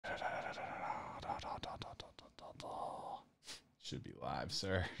Should be live,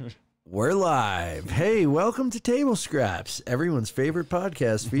 sir. We're live. Hey, welcome to Table Scraps, everyone's favorite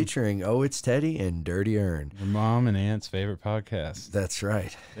podcast featuring Oh, It's Teddy and Dirty Earn. Your mom and aunt's favorite podcast. That's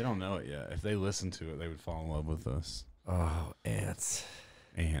right. They don't know it yet. If they listened to it, they would fall in love with us. Oh, ants.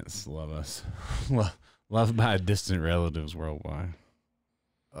 Aunts love us. Loved by distant relatives worldwide.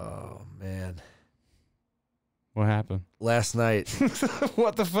 Oh, man. What happened? Last night.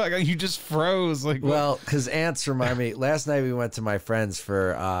 What the fuck? You just froze. Like, well, because ants remind me. Last night we went to my friends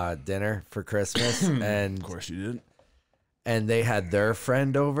for dinner for Christmas. And of course you did. And they had their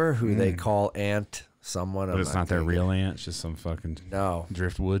friend over who they call Aunt someone. But it's not their real aunt. It's just some fucking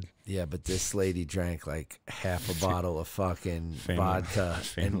driftwood. Yeah, but this lady drank like half a bottle of fucking vodka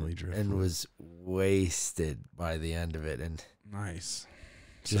and was wasted by the end of it. And nice.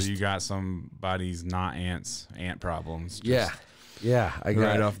 So you got somebody's not aunt problems. Yeah. I got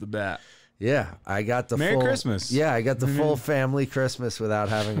right off the bat. Yeah, I got the Merry full Christmas. Yeah, I got the full family Christmas without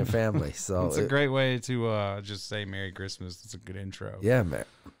having a family. So it's a great way to just say Merry Christmas. It's a good intro. Yeah,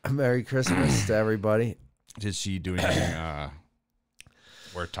 Merry Christmas to everybody. Did she do anything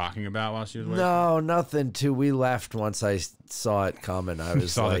worth talking about while she was waiting? No, nothing. We left once I saw it coming. I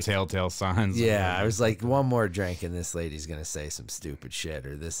was saw like, the telltale signs. Yeah, I was like, one more drink and this lady's gonna say some stupid shit,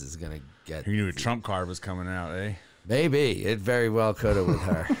 or this is gonna get. You knew a trump card was coming out, eh? Maybe it very well could have with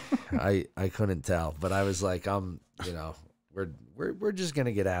her. I couldn't tell, but I was like, we're just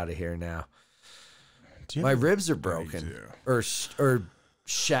gonna get out of here now. My ribs are broken, or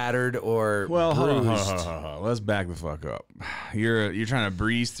shattered, or well, bruised. Hold on. Let's back the fuck up. You're trying to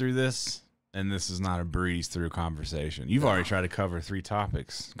breeze through this, and this is not a breeze through conversation. You've already tried to cover 3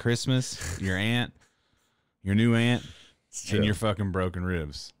 topics: Christmas, your aunt, your new aunt, and your fucking broken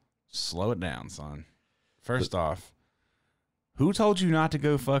ribs. Slow it down, son. First off, who told you not to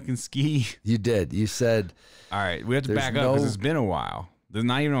go fucking ski? You did. You said. All right, we have to back up because it's been a while. There's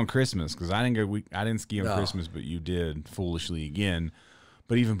not even on Christmas because I didn't ski on Christmas, but you did foolishly again.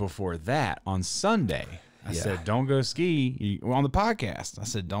 But even before that, on Sunday, I said, don't go ski. We're on the podcast. I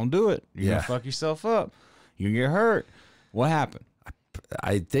said, don't do it. You're going to fuck yourself up. You can get hurt. What happened?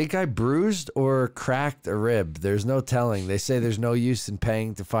 I think I bruised or cracked a rib. There's no telling. They say there's no use in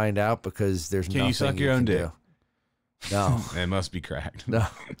paying to find out because there's nothing you suck your own dick? No. It must be cracked. No.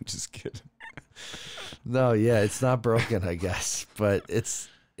 Just kidding. No, yeah, it's not broken, I guess, but it's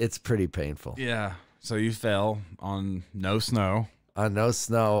pretty painful. Yeah. So you fell on no snow. On no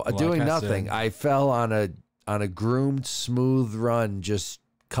snow, doing nothing. I fell on a groomed, smooth run, just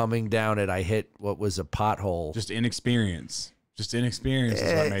coming down it. I hit what was a pothole. Just inexperience. Is what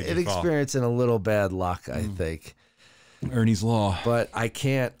made you fall. Inexperience and a little bad luck, I think. Ernie's Law. But I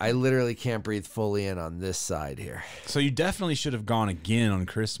literally can't breathe fully in on this side here. So you definitely should have gone again on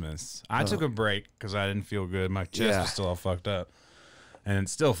Christmas. I took a break because I didn't feel good. My chest was still all fucked up. And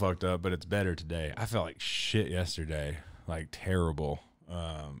it's still fucked up, but it's better today. I felt like shit yesterday. Like terrible.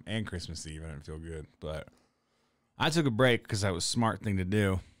 And Christmas Eve, I didn't feel good. But I took a break because that was a smart thing to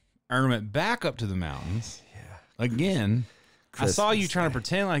do. Ernie went back up to the mountains. Yeah. Again. Christmas I saw you trying to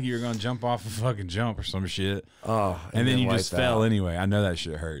pretend like you were going to jump off a fucking jump or some shit. Oh, and then you just fell anyway. I know that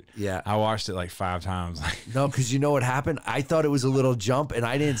shit hurt. Yeah. I watched it like 5 times. No, because you know what happened? I thought it was a little jump, and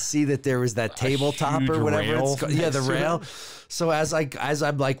I didn't see that there was that tabletop or whatever it's called. Yeah, the rail. So as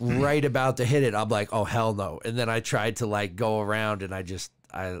I'm like right about to hit it, I'm like, oh, hell no. And then I tried to like go around, and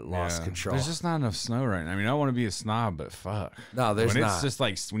I lost control. There's just not enough snow right now. I mean, I don't want to be a snob, but fuck. No, there's not. It's just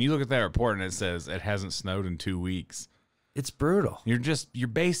like when you look at that report and it says it hasn't snowed in 2 weeks. It's brutal. You're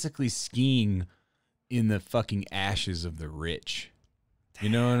basically skiing in the fucking ashes of the rich. You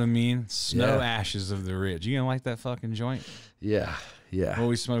know what I mean? Snow ashes of the rich. You gonna like that fucking joint? Yeah. What are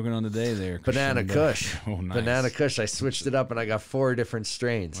we smoking on today there? Banana Kush. Oh, nice. Banana Kush. I switched it up and I got 4 different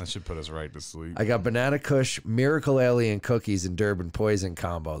strains. That should put us right to sleep. I got Banana Kush, Miracle Alien Cookies, and Durban Poison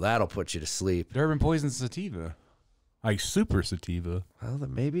combo. That'll put you to sleep. Durban Poison sativa. Like super sativa. Well,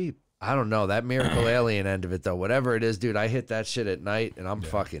 then maybe... I don't know. That Miracle Alien end of it, though. Whatever it is, dude, I hit that shit at night, and I'm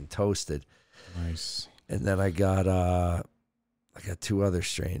fucking toasted. Nice. And then I got 2 other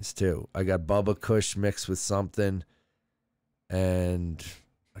strains, too. I got Bubba Kush mixed with something, and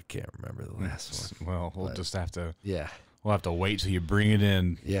I can't remember the last one. Well, we'll just have to... Yeah. We'll have to wait till you bring it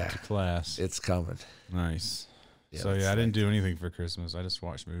in to class. It's coming. Nice. Yeah, so, I didn't do anything for Christmas. I just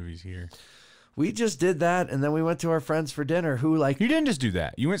watched movies here. We just did that, and then we went to our friends for dinner who, like... You didn't just do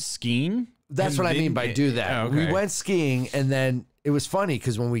that. You went skiing? That's what I mean by do that. Oh, okay. We went skiing, and then it was funny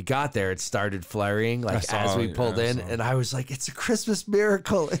because when we got there, it started flurrying, like, as we pulled in, and I was like, it's a Christmas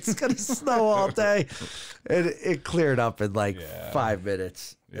miracle. It's going to snow all day. And it cleared up in, like, 5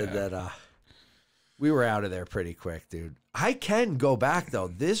 minutes. And then We were out of there pretty quick, dude. I can go back though.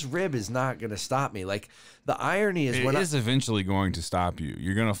 This rib is not going to stop me. Like the irony is, it is eventually going to stop you.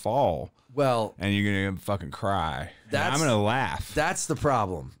 You're gonna fall. Well, and you're gonna fucking cry. I'm gonna laugh. That's the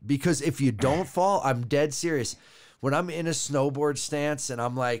problem, because if you don't fall, I'm dead serious. When I'm in a snowboard stance and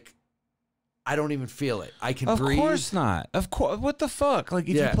I'm like, I don't even feel it. I can breathe. Of course not. Of course. What the fuck? Like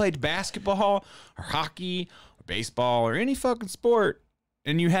if you played basketball or hockey or baseball or any fucking sport,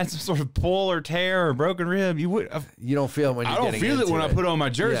 and you had some sort of pull or tear or broken rib, you would. You don't feel it when you're I don't feel it when I put on my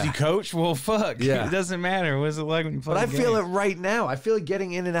jersey, coach. Well, fuck. Yeah. It doesn't matter. What's it like when you play? But I feel it right now. I feel it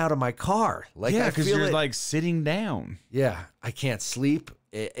getting in and out of my car. Like because you're like sitting down. Yeah, I can't sleep.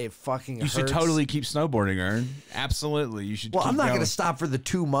 It fucking hurts. You should totally keep snowboarding, Ern. Absolutely. You should. Well, I'm not going to stop for the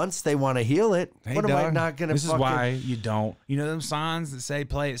 2 months they want to heal it. Hey, what dog, am I not going to This is why you don't. You know them signs that say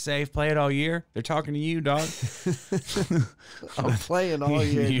play it safe, play it all year? They're talking to you, dog. I'm playing all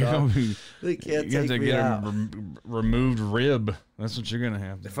year, dog. They can't you have take to me get out. a removed rib. That's what you're going to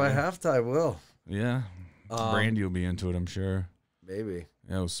have to If do. I have to, I will. Yeah. Brandy will be into it, I'm sure. Maybe.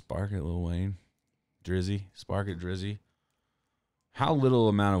 Yeah, Spark it, Lil Wayne. Drizzy. Spark it, Drizzy. How little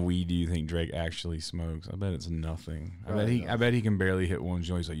amount of weed do you think Drake actually smokes? I bet it's nothing. I bet he can barely hit one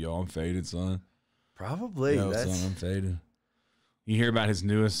joint. He's like, yo, I'm faded, son. Probably. Yo, son, I'm faded. You hear about his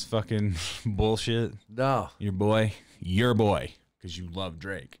newest fucking bullshit? No. Your boy, because you love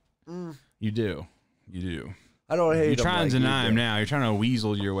Drake. You do. I don't hate him. You're trying like to deny you him do. now. You're trying to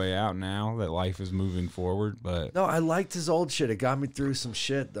weasel your way out now that life is moving forward. But No, I liked his old shit. It got me through some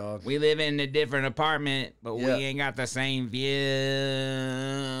shit, dog. we live in a different apartment, but Yeah. we ain't got the same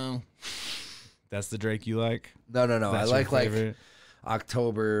view. That's the Drake you like? No. That's I your like favorite?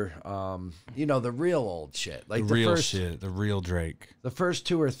 October. The real old shit. Like The real first, shit, the real Drake. the first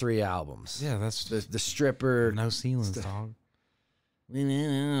 2 or 3 albums. Yeah, that's The stripper. no ceilings, dog.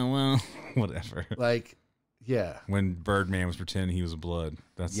 Well, whatever. Like, yeah. When Birdman was pretending he was blood.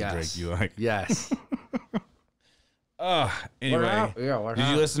 That's the Drake you like. Yes. Anyway, did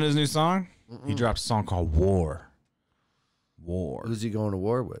you listen to his new song? He dropped a song called War. Who's he going to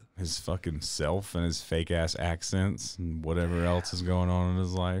war with? His fucking self and his fake ass accents and whatever else is going on in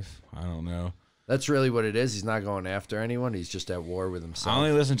his life. I don't know. That's really what it is. He's not going after anyone. He's just at war with himself. I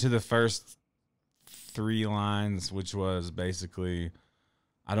only listened to the first 3 lines, which was basically,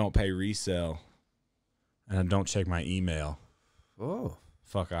 I don't pay resale and I don't check my email. Oh.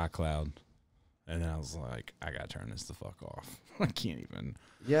 Fuck iCloud. And then I was like, I gotta turn this the fuck off. I can't even.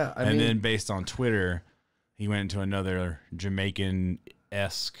 Yeah. And then based on Twitter, he went into another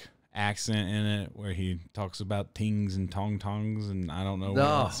Jamaican-esque accent in it where he talks about tings and tong-tongs and I don't know what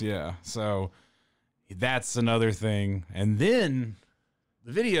else. Yeah. So that's another thing. And then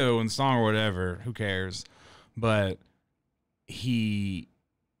the video and song or whatever, who cares? But he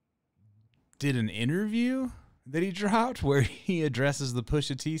did an interview that he dropped where he addresses the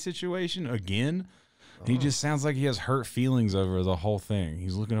Pusha T situation again. He just sounds like he has hurt feelings over the whole thing.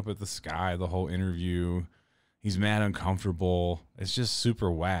 He's looking up at the sky the whole interview. He's mad uncomfortable. It's just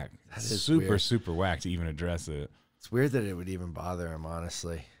super whack. That is super whack to even address it. It's weird that it would even bother him,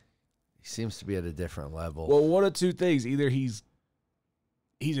 honestly. He seems to be at a different level. Well, one of two things. Either he's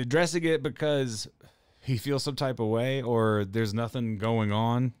addressing it because he feels some type of way, or there's nothing going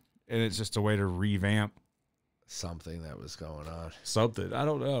on, and it's just a way to revamp something that was going on. Something. I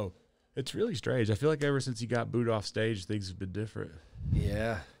don't know. It's really strange. I feel like ever since he got booed off stage, things have been different.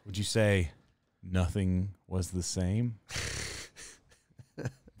 Yeah. Would you say nothing was the same?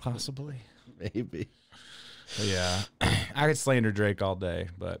 Possibly. Maybe. But yeah. I could slander Drake all day,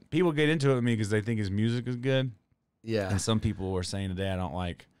 but people get into it with me because they think his music is good. Yeah. And some people were saying today I don't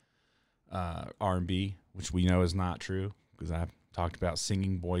like R&B, which we know is not true because I've talked about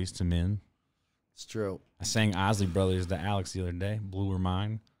singing Boys to Men. It's true. I sang Isley Brothers to Alex the other day. Blew her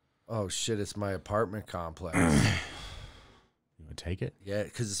mind. Oh, shit. It's my apartment complex. You want to take it? Yeah,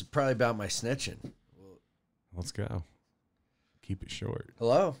 because it's probably about my snitching. Let's go. Keep it short.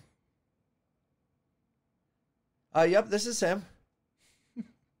 Hello? Yep, this is him.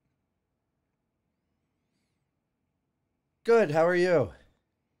 Good. How are you?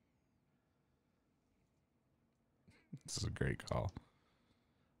 This is a great call.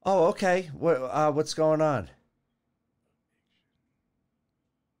 Oh, okay. What's going on?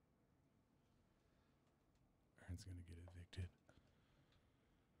 Aaron's gonna get evicted.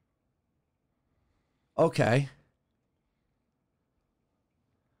 Okay.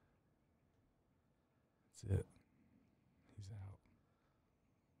 That's it. He's out.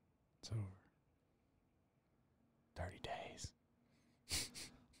 It's over. 30 days.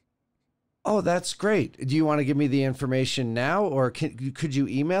 Oh, that's great. Do you want to give me the information now, or could you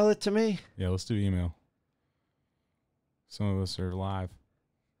email it to me? Yeah, let's do email. Some of us are live.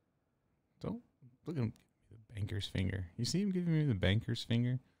 Don't look at him. The banker's finger. You see him giving me the banker's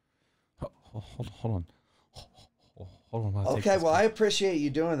finger? Hold on. Hold on. Okay, well, I appreciate you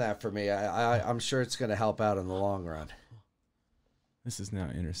doing that for me. I'm sure it's going to help out in the long run. This is now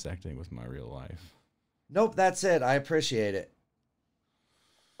intersecting with my real life. Nope, that's it. I appreciate it.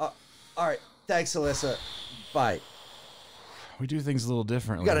 All right. Thanks, Alyssa. Bye. We do things a little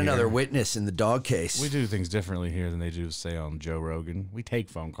differently. We got another here. witness in the dog case. We do things differently here than they do, say, on Joe Rogan. We take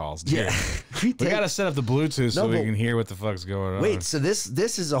phone calls. Yeah. we got to set up the Bluetooth so we can hear what the fuck's going on. Wait, so this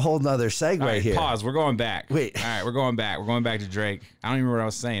is a whole nother segue right, here. Pause. We're going back. Wait. All right, we're going back. We're going back to Drake. I don't even remember what I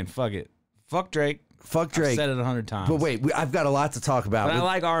was saying. Fuck it. Fuck Drake. Fuck Drake. I've said it 100 times. But wait, I've got a lot to talk about. But I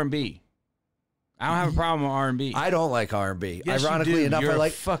like R&B. I don't have a problem with R&B. I don't like R&B. Yes, Ironically enough, You're I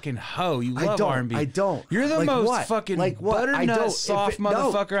like a fucking hoe. You love R&B. I don't. You're the like most what? fucking like what? butternut soft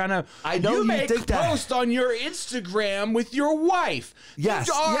motherfucker I know. I know you you make think that. post on your Instagram with your wife. Yes,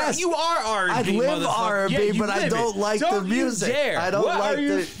 you are R&B. I live R&B, but I don't like the music. You dare. I don't what like are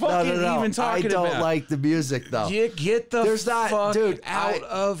you the fucking even talking about. I about? don't like the music though. Get the fuck dude, out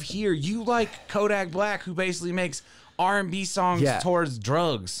of here. You like Kodak Black, who basically makes R&B songs towards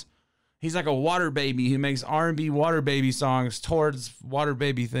drugs. He's like a water baby who makes R&B water baby songs towards water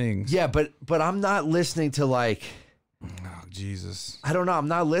baby things. Yeah, but I'm not listening to like. Oh Jesus! I don't know. I'm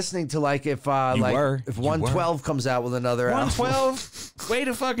not listening to like if 112 comes out with another 112. Way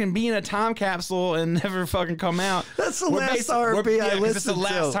to fucking be in a time capsule and never fucking come out. That's the last R&B I listened to. It's the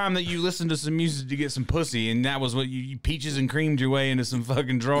last time that you listened to some music to get some pussy, and that was what you peaches and creamed your way into some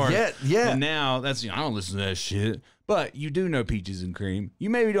fucking drawer. Yeah. And now that's I don't listen to that shit. But you do know Peaches and Cream. You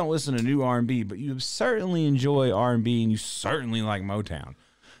maybe don't listen to new R&B, but you certainly enjoy R&B, and you certainly like Motown.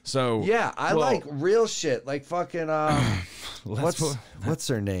 So yeah, I like real shit, like fucking what's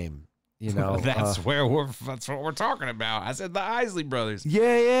her name? You know, that's what we're talking about. I said the Isley Brothers.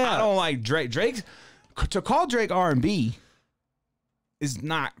 Yeah. I don't like Drake. To call Drake R&B is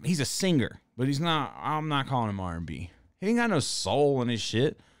not. He's a singer, but he's not. I'm not calling him R&B. He ain't got no soul in his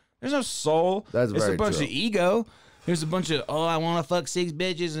shit. There's no soul. That's It's very a bunch true. of ego. There's a bunch of I want to fuck 6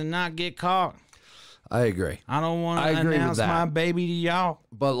 bitches and not get caught. I agree. I don't want to announce my baby to y'all.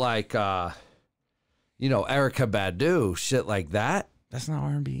 But like, Erica Badu, shit like that. That's not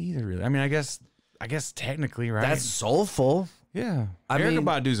R&B either, really. I mean, I guess technically, right? That's soulful. Yeah. Erica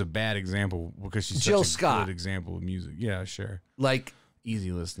Badu's a bad example because she's Jill such a Scott. good example of music. Yeah, sure. Like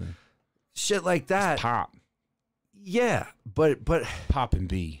easy listening. Shit like that. It's pop. Yeah, but pop and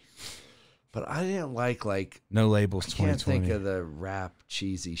B. But I didn't like No Labels 2020. I can't think of the rap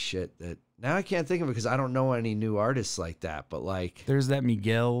cheesy shit that now I can't think of it because I don't know any new artists like that. But like, there's that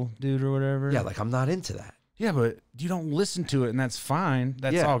Miguel dude or whatever. Yeah, like I'm not into that. Yeah, but you don't listen to it, and that's fine.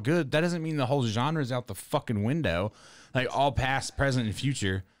 That's all good. That doesn't mean the whole genre is out the fucking window. Like all past, present, and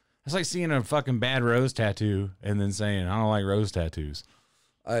future. It's like seeing a fucking bad rose tattoo and then saying I don't like rose tattoos.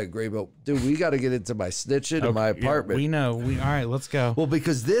 I agree, but dude, we got to get into my snitching in my apartment. We know. All right, let's go. Well,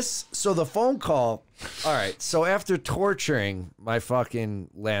 because so the phone call. All right, so after torturing my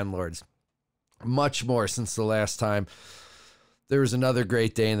fucking landlords much more since the last time, there was another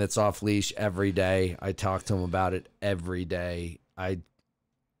Great Dane that's off leash every day. I talk to him about it every day.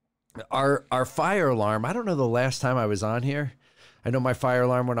 Our fire alarm. I don't know the last time I was on here. I know my fire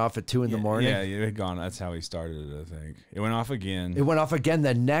alarm went off at 2 in the morning. Yeah, it had gone. That's how he started it, I think. It went off again. It went off again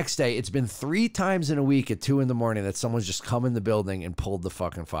the next day. It's been 3 times in a week at 2 in the morning that someone's just come in the building and pulled the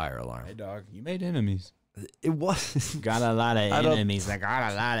fucking fire alarm. Hey, dog, you made enemies. It was. Got a lot of enemies. I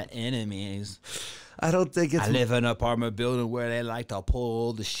got a lot of enemies. I don't think it's. I live in an apartment building where they like to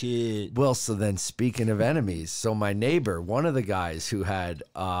pull the shit. Well, so then speaking of enemies, so my neighbor, one of the guys who had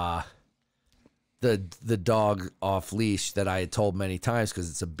the dog off leash that I had told many times because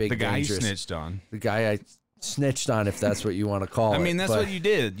it's a big, dangerous. The guy you snitched on. The guy I snitched on, if that's what you want to call it. I mean, that's what you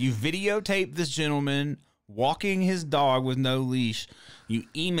did. You videotaped this gentleman walking his dog with no leash. You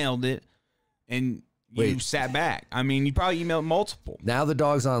emailed it, and you sat back. I mean, you probably emailed multiple. Now the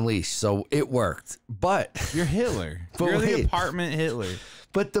dog's on leash, so it worked. But you're Hitler. You're the apartment Hitler.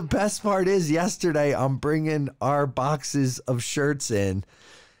 But the best part is yesterday I'm bringing our boxes of shirts in.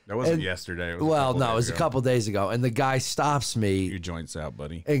 That wasn't yesterday. It was it was a couple days ago. And the guy stops me. Your joint's out,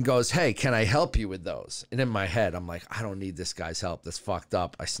 buddy. And goes, hey, can I help you with those? And in my head, I'm like, I don't need this guy's help. That's fucked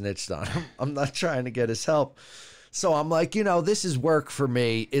up. I snitched on him. I'm not trying to get his help. So I'm like, this is work for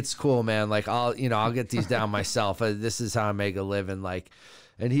me. It's cool, man. Like, I'll get these down myself. This is how I make a living. Like,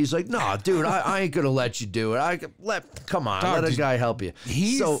 And he's like, no, dude, I ain't going to let you do it. Come on, let a guy help you.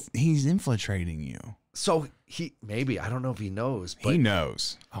 He's infiltrating you. So maybe, I don't know if he knows. But he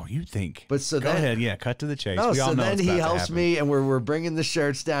knows. Oh, you think. But so Go ahead, yeah, cut to the chase. No, we all so know then he helps me, and we're bringing the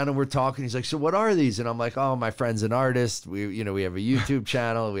shirts down, and we're talking. He's like, so what are these? And I'm like, oh, my friend's an artist. We have a YouTube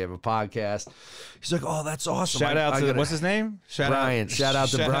channel. We have a podcast. He's like, oh, that's awesome. Shout out to, what's his name? Brian. Shout out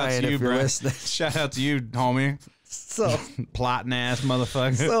to Brian if you're listening. Shout out to you, homie. So plotting ass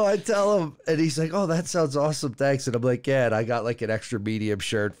motherfucker. So I tell him, and he's like, "Oh, that sounds awesome, thanks." And I'm like, "Yeah." And I got like an extra medium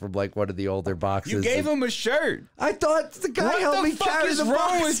shirt from like one of the older boxes. You gave him a shirt. I thought the guy helped me carry the boxes. What the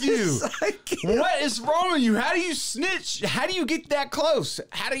fuck is wrong with you? What is wrong with you? How do you snitch? How do you get that close?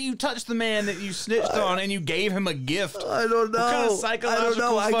 How do you touch the man that you snitched on and you gave him a gift? I don't know. What kind of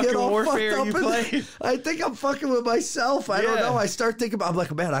psychological fucking warfare you play? I think I'm fucking with myself. I don't know. I start thinking about. I'm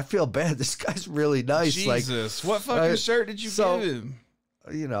like, man, I feel bad. This guy's really nice. Jesus, what fucking shirt did you give him?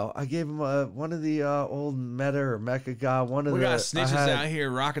 You know, I gave him one of the old Meta or Mecha guy. We got snitches out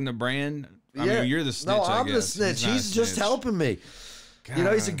here rocking the brand. I mean, you're the snitch. No, I'm the snitch. He's just helping me. God. You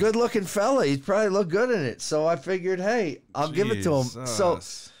know, he's a good-looking fella. He'd probably look good in it. So I figured, hey, I'll give it to him. So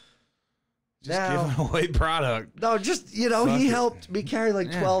just giving away product. No, just, he helped me carry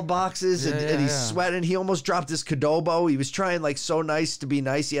like 12 boxes and he's sweating. He almost dropped his Cadobo. He was trying like so nice to be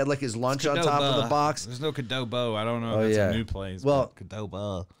nice. He had like his lunch on top of the box. There's no Cadobo. I don't know if that's a new place. Well, Cadobo.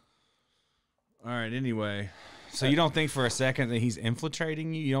 All right, anyway. So you don't think for a second that he's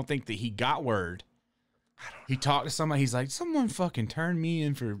infiltrating you? You don't think that he got word? He talked to somebody. He's like, someone fucking turned me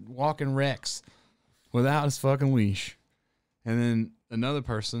in for walking Rex without his fucking leash. And then another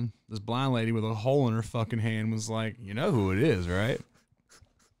person, this blind lady with a hole in her fucking hand, was like, you know who it is, right?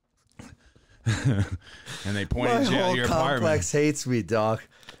 And they pointed you at your apartment. My whole complex hates me, Doc.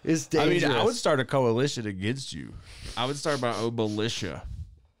 It's dangerous. I mean, I would start a coalition against you. I would start my own militia.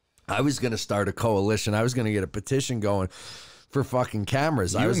 I was going to start a coalition. I was going to get a petition going for fucking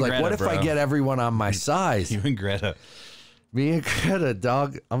cameras. I was like, Greta, what if I get everyone on my side? You and Greta. Me and Greta,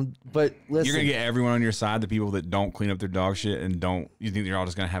 dog. But listen, you're gonna get everyone on your side. The people that don't clean up their dog shit and don't. You think they're all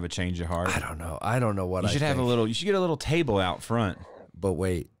just gonna have a change of heart? I don't know. I don't know what. You should have a little. You should get a little table out front. But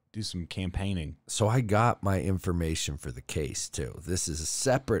wait, do some campaigning. So I got my information for the case too. This is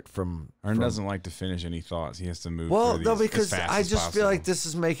separate from. Ern doesn't like to finish any thoughts. He has to move. Well, no, because I just feel like this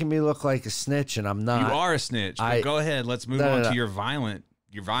is making me look like a snitch, and I'm not. You are a snitch. But go ahead. Let's move on to your violent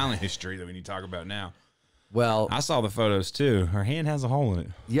history that we need to talk about now. Well, I saw the photos too. Her hand has a hole in it.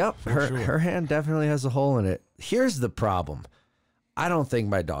 Yep, her hand definitely has a hole in it. Here's the problem. I don't think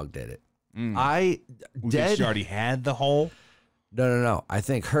my dog did it. She already had the hole? No. I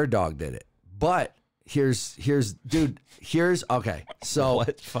think her dog did it. But here's okay. So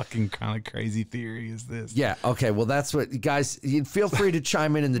what fucking kind of crazy theory is this? Yeah, okay. Well, that's what guys, you feel free to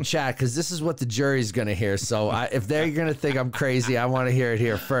chime in the chat because this is what the jury's going to hear. So if they're going to think I'm crazy, I want to hear it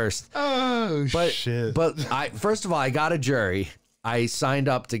here first. Oh, shit. But first of all, I got a jury. I signed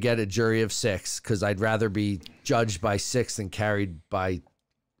up to get a jury of 6 because I'd rather be judged by 6 than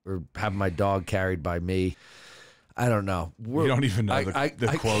or have my dog carried by me. I don't know. You don't even know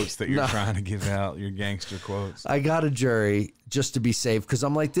the quotes that you're trying to give out, your gangster quotes. I got a jury just to be safe because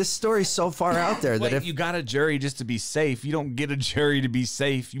I'm like, this story's so far out there that if you got a jury just to be safe, you don't get a jury to be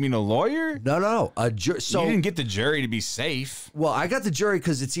safe. You mean a lawyer? No. A jury. So you didn't get the jury to be safe. Well, I got the jury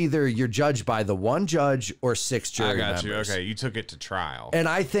because it's either you're judged by the one judge or 6 jury members. I got you. Okay, you took it to trial. And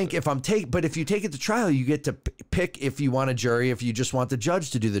I think if you take it to trial, you get to pick if you want a jury, if you just want the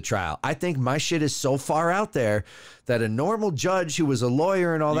judge to do the trial. I think my shit is so far out there that a normal judge who was a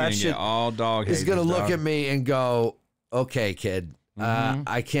lawyer and all that shit is going to look at me and go, okay, kid,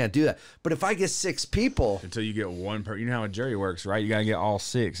 I can't do that. But if I get 6 people. Until you get one person. You know how a jury works, right? You got to get all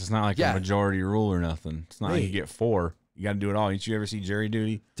 6. It's not like a majority rule or nothing. It's not like you get 4. You got to do it all. Did you ever see jury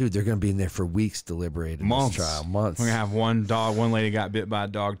duty? Dude, they're going to be in there for weeks deliberating this trial. Months. We're going to have one lady got bit by a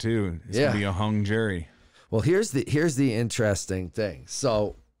dog too. It's going to be a hung jury. Well, here's the interesting thing.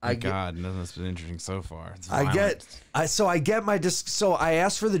 So God, nothing that's been interesting so far. I ask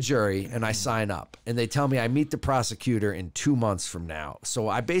for the jury and I sign up and they tell me I meet the prosecutor in 2 months from now. So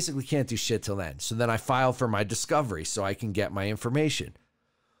I basically can't do shit till then. So then I file for my discovery so I can get my information.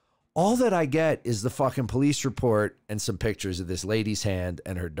 All that I get is the fucking police report and some pictures of this lady's hand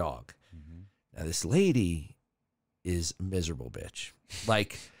and her dog. Now this lady is a miserable bitch.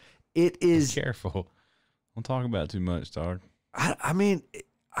 Like it is. Be careful. Don't talk about it too much, dog. I mean,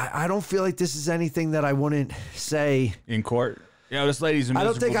 I don't feel like this is anything that I wouldn't say in court. Yeah, this lady's a miserable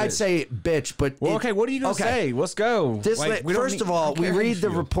I don't think I'd say bitch, but okay, what are you gonna say? Let's go. First of all, we read the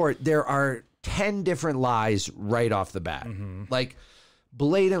report. There are 10 different lies right off the bat. Like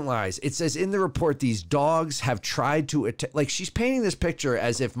Blatant lies. It says in the report these dogs have tried to like she's painting this picture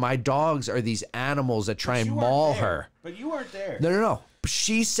as if my dogs are these animals that try and maul her. But you weren't there. No.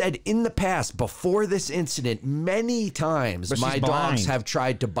 She said in the past, before this incident, many times my dogs have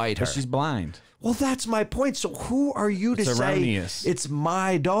tried to bite her. But she's blind. Well, that's my point. So who are you to say it's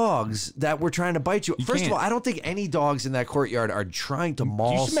my dogs that were trying to bite you? First of all, I don't think any dogs in that courtyard are trying to maul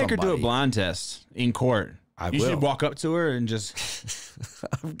somebody. You should make her do a blind test in court. You should walk up to her and just,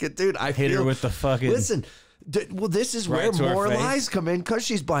 dude, I hit her with the fucking. Listen, well, this is where more lies come in because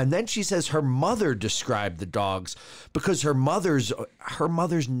she's blind. Then she says her mother described the dogs because her mother's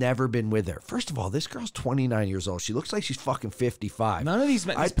never been with her. First of all, this girl's 29 years old. She looks like she's fucking 55. None of these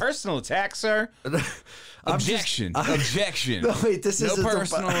personal attacks, sir. Objection. Objection. No, wait, this is no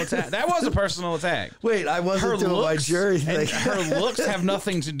personal attack. That was a personal attack. Wait, I wasn't doing my jury thing. Her looks have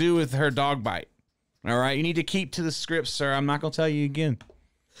nothing to do with her dog bite. All right, you need to keep to the script, sir. I'm not gonna tell you again.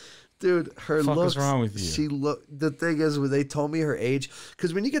 Dude, her looks. What's wrong with you? The thing is, when they told me her age,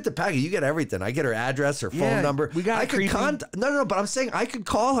 because when you get the package, you get everything. I get her address, her phone number. We got. No, but I'm saying I could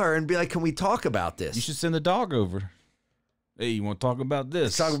call her and be like, "Can we talk about this?" You should send the dog over. Hey, you want to talk about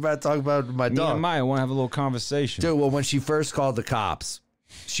this? Talk about my dog. Me and Maya want to have a little conversation. Dude, well, when she first called the cops,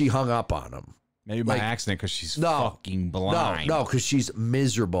 she hung up on them. Maybe by accident because she's fucking blind. No, because she's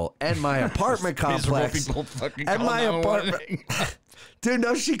miserable. And my apartment complex. And my apartment. Dude,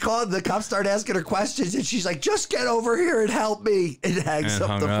 no, she called. The cops started asking her questions, and she's like, "Just get over here and help me." And hangs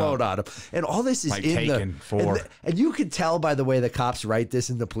up the phone on him. And all this is and you can tell by the way the cops write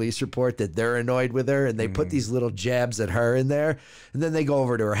this in the police report that they're annoyed with her, and they put these little jabs at her in there, and then they go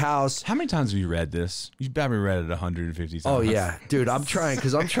over to her house. How many times have you read this? You've probably read it 150 times. Oh yeah, dude, I'm trying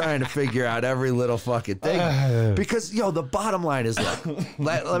to figure out every little fucking thing because the bottom line is, look,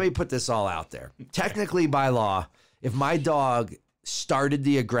 let me put this all out there. Technically, by law, if my dog started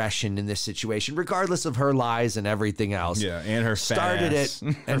the aggression in this situation, regardless of her lies and everything else. Yeah, and her fat started ass.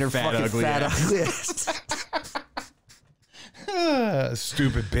 it, and her fat, fucking ugly fat, ass. ugly ass.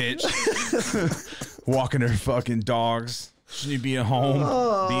 Stupid bitch. Walking her fucking dogs. Shouldn't you be at home?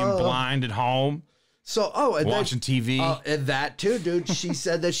 Being blind at home. So, and watching TV. And that too, dude. She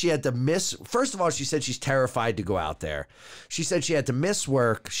said that she had to miss. First of all, she said she's terrified to go out there. She said she had to miss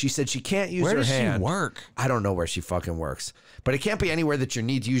work. She said she can't use her hand. Where does she work? I don't know where she fucking works. But it can't be anywhere that you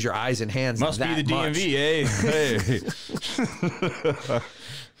need to use your eyes and hands. Must be the DMV, Hey.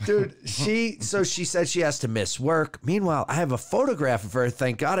 Dude, she said she has to miss work. Meanwhile, I have a photograph of her.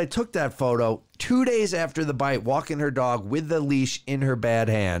 Thank God I took that photo 2 days after the bite, walking her dog with the leash in her bad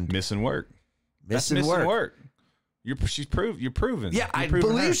hand. Missing work. Missing work. You're proven. Yeah, I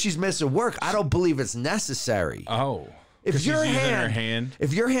believe she's missing work. I don't believe it's necessary. Oh. If your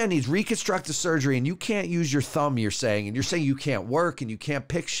hand needs reconstructive surgery and you can't use your thumb, you're saying you can't work and you can't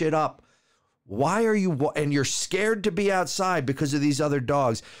pick shit up, why are you, and you're scared to be outside because of these other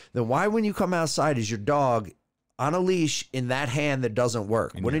dogs, then why when you come outside is your dog on a leash in that hand that doesn't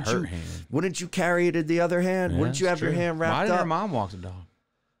work? Wouldn't you carry it in the other hand? Wouldn't you have your hand wrapped up? Why did her mom walk the dog?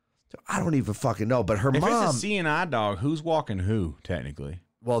 I don't even fucking know, but her mom. If it's a CNI dog, who's walking who, technically?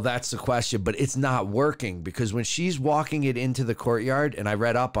 Well, that's the question, but it's not working because when she's walking it into the courtyard, and I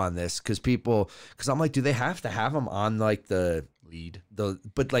read up on this because I'm like, do they have to have them on like the lead?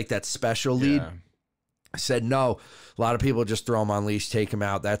 But like that special lead? I said no. A lot of people just throw them on leash, take them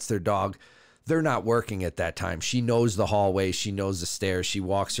out. That's their dog. They're not working at that time. She knows the hallway. She knows the stairs. She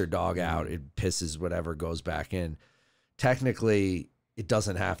walks her dog out. It pisses whatever goes back in. Technically, it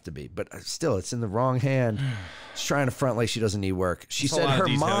doesn't have to be, but still, it's in the wrong hand. She's trying to front like she doesn't need work. She said her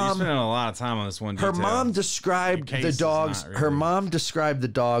mom. You're spending a lot of time on this one. Her mom described the dogs. Her mom described the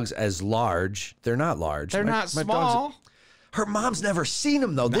dogs as large. They're not large. They're not small. Her mom's never seen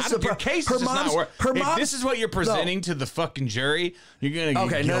them though. This is your case. Her mom's. If this is what you're presenting to the fucking jury, you're gonna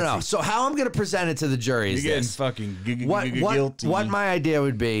get guilty. No. So how I'm gonna present it to the jury is this. Fucking guilty. What my idea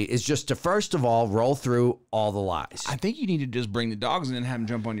would be is just to first of all roll through all the lies. I think you need to just bring the dogs in and have them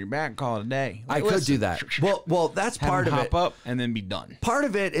jump on your back and call it a day. I could do that. Well, that's part of it. Hop up and then be done. Part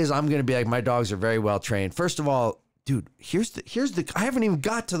of it is I'm gonna be like, my dogs are very well trained. First of all, dude, here's the I haven't even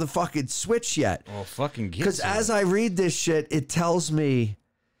got to the fucking switch yet. Well, fucking get because as I read this shit, it tells me.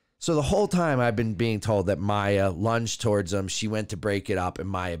 So the whole time I've been being told that Maya lunged towards him. She went to break it up, and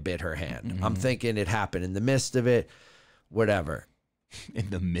Maya bit her hand. I'm thinking it happened in the midst of it, whatever. In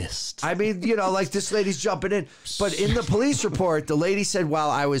the mist. I mean, like this lady's jumping in. But in the police report, the lady said,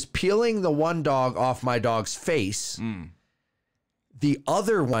 while I was peeling the one dog off my dog's face, the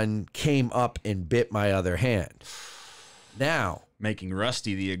other one came up and bit my other hand. Now, making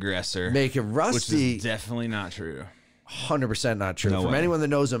Rusty the aggressor. Making Rusty. Which is definitely not true. 100% not true. No From way. anyone that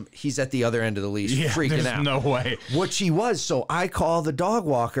knows him, he's at the other end of the leash, freaking there's out. No way. What she was. So I call the dog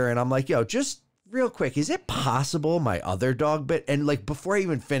walker and I'm like, yo, just real quick, is it possible my other dog bit? And like before I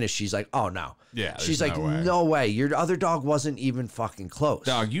even finished, she's like, oh no. Yeah. She's like, no way. Your other dog wasn't even fucking close.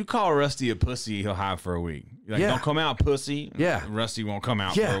 Dog, you call Rusty a pussy, he'll hide for a week. You're like, don't come out, pussy. Yeah. Rusty won't come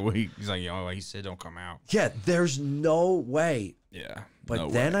out for a week. He's like, yo, he said don't come out. Yeah, there's no way. Yeah.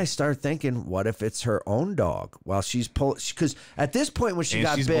 But then I start thinking, what if it's her own dog while she's pulling? Because at this point when she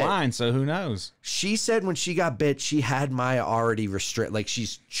got she's bit, blind, so who knows? she said when she got bit, she had Maya already restrict, like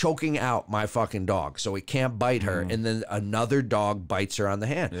she's choking out my fucking dog, so it can't bite her. And then another dog bites her on the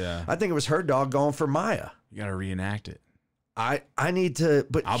hand. Yeah. I think it was her dog going for Maya. You got to reenact it. I need to,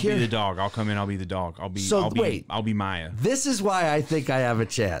 but I'll be the dog. I'll come in. I'll be the dog. I'll be Maya. This is why I think I have a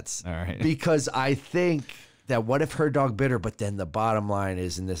chance. All right. Because I think that what if her dog bit her, but then the bottom line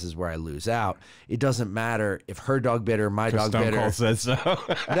is, and this is where I lose out, it doesn't matter if her dog bit her, my dog bit her. Stone Cold said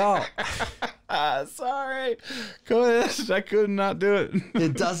so. No. Sorry. Go ahead. I could not do it.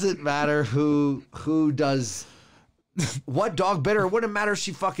 It doesn't matter who does what dog bit her. It wouldn't matter if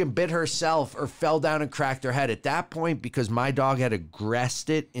she fucking bit herself or fell down and cracked her head. At that point, because my dog had aggressed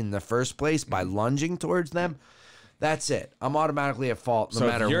it in the first place by lunging towards them, that's it. I'm automatically at fault no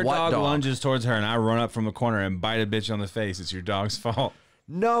matter what dog. If your dog lunges towards her and I run up from the corner and bite a bitch on the face, it's your dog's fault.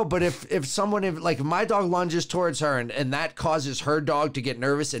 No, but if my dog lunges towards her and that causes her dog to get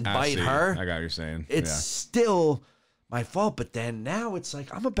nervous and bite her, I got what you're saying. it's still my fault. But then now it's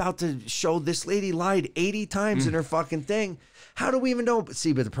like I'm about to show this lady lied 80 times in her fucking thing. How do we even know?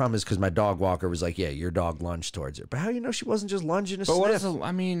 See, but the problem is because my dog walker was like, yeah, your dog lunged towards her. But how do you know she wasn't just lunging a sniff? What's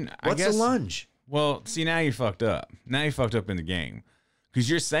a lunge? Well, see, now you fucked up. Now you fucked up in the game. Because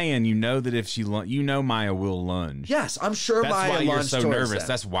you're saying you know that if she Maya will lunge. Yes, I'm sure that's Maya why you're lunged so towards nervous. them.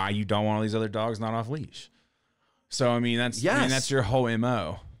 That's why you don't want all these other dogs not off leash. So I mean that's your whole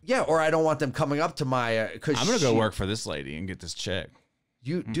MO. Yeah, or I don't want them coming up to Maya because I'm gonna go work for this lady and get this check.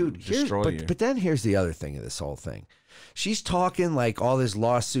 Dude, destroy you. But then here's the other thing of this whole thing. She's talking like all this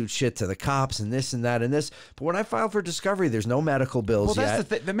lawsuit shit to the cops and this and that and this. But when I filed for discovery, there's no medical bills yet. Well,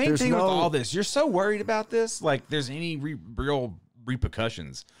 that's the main thing with all this. You're so worried about this, like there's any real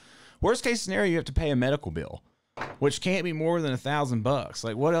repercussions. Worst case scenario, you have to pay a medical bill, which can't be more than $1,000.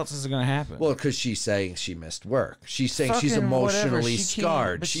 Like, what else is going to happen? Well, because she's saying she missed work. She's saying she's emotionally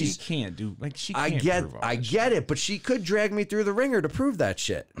scarred. She can't do like she. Can't I get it, but she could drag me through the ringer to prove that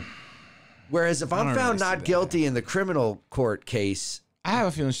shit. Whereas if I'm found not guilty in the criminal court case, I have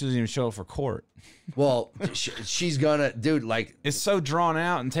a feeling she doesn't even show up for court. Well, she's gonna, dude, like it's so drawn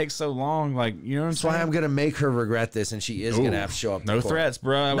out and takes so long. Like, you know what I'm saying? That's why I'm gonna make her regret this, and she is gonna have to show up. No threats,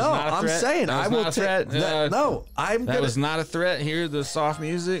 bro. No, I'm saying I will take. No, I'm. That was not a threat. Hear the soft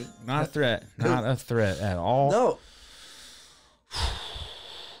music. Not a threat. Not a threat at all. No.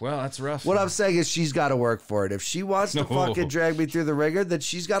 Well, that's rough. What I'm saying is she's got to work for it. If she wants to fucking drag me through the ringer, then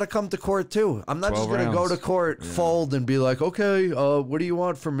she's got to come to court too. I'm not just going to go to court, fold, and be like, okay, what do you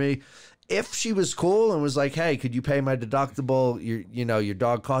want from me? If she was cool and was like, hey, could you pay my deductible? Your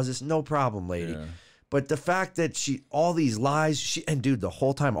dog caused this. No problem, lady. Yeah. But the fact that all these lies, and dude, the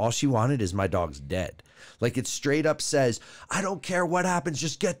whole time, all she wanted is my dog's dead. Like it straight up says, I don't care what happens.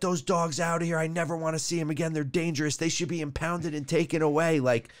 Just get those dogs out of here. I never want to see them again. They're dangerous. They should be impounded and taken away.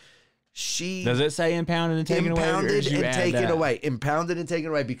 Like does it say impounded and taken away? Impounded and taken away. Impounded and taken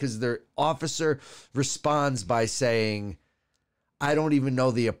away because their officer responds by saying, I don't even know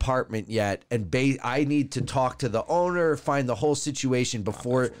the apartment yet. And I need to talk to the owner, find the whole situation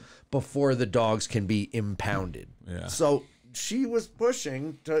before the dogs can be impounded. Yeah. So she was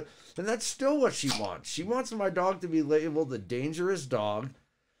pushing to, and that's still what she wants. She wants my dog to be labeled a dangerous dog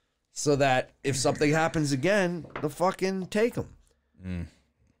so that if something happens again, they'll fucking take him. Mm.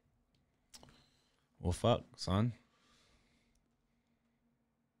 Well, fuck, son.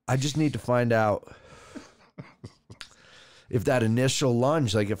 I just need to find out if that initial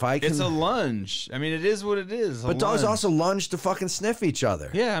lunge, like if I can... It's a lunge. I mean, it is what it is. But dogs also lunge to fucking sniff each other.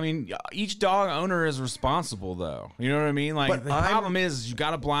 Yeah, I mean, each dog owner is responsible, though. You know what I mean? Like, the problem is you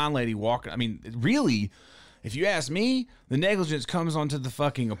got a blind lady walking. I mean, really, if you ask me, the negligence comes onto the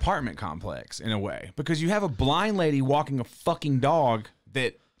fucking apartment complex in a way. Because you have a blind lady walking a fucking dog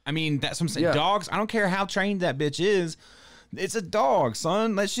that, I mean, that's what I'm saying. Yeah. Dogs, I don't care how trained that bitch is. It's a dog,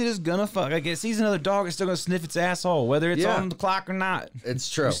 son. That shit is gonna fuck. Like, it sees another dog, it's still gonna sniff its asshole, whether it's on the clock or not. It's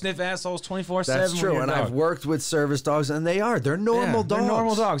true. You sniff assholes 24/7. That's true. And I've worked with service dogs, and they're normal dogs. They're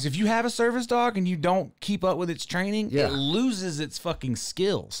normal dogs. If you have a service dog and you don't keep up with its training, it loses its fucking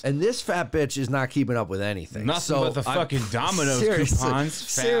skills. And this fat bitch is not keeping up with anything. Nothing but the fucking Domino's coupons.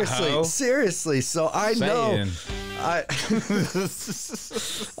 Seriously. So I know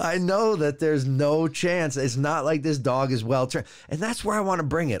I know that there's no chance. It's not like this dog is well trained, and that's where I want to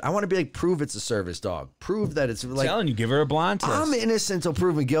bring it. I want to be like, prove it's a service dog. Prove that it's like, telling you, give her a blind test. I'm innocent until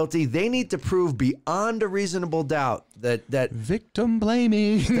proven guilty. They need to prove beyond a reasonable doubt that victim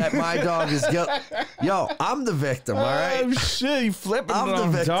blaming, that my dog is guilty. Yo, I'm the victim. All right. Oh shit, you flipping I'm it the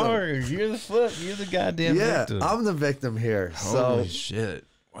on victim. dog. You're the flip. You're the goddamn victim. Yeah, I'm the victim here. Holy So shit.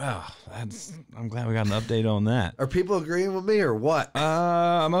 Wow, I'm glad we got an update on that. are people agreeing with me or what?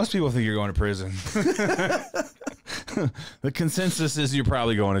 Most people think you're going to prison. The consensus is you're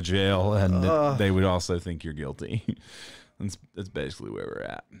probably going to jail, and they would also think you're guilty. That's basically where we're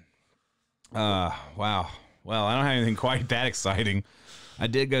at. Wow. Well, I don't have anything quite that exciting. I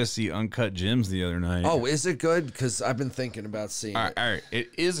did go see Uncut Gems the other night. Oh, is it good? Because I've been thinking about seeing it. All right. It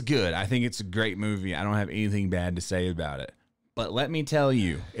is good. I think it's a great movie. I don't have anything bad to say about it. But let me tell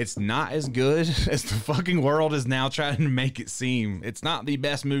you, it's not as good as the fucking world is now trying to make it seem. It's not the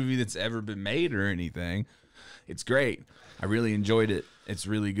best movie that's ever been made or anything. It's great. I really enjoyed it. It's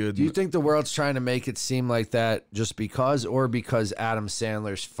really good. Do you think the world's trying to make it seem like that just because, or because Adam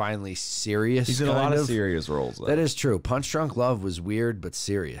Sandler's finally serious? He's in a lot of serious roles, though. That is true. Punch Drunk Love was weird but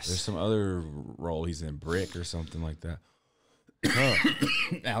serious. There's some other role he's in, Brick or something like that.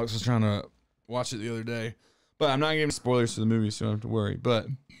 Alex was trying to watch it the other day. But I'm not giving spoilers for the movie, so you don't have to worry. But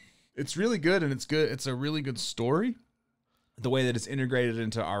it's really good, and it's good. It's a really good story. The way that it's integrated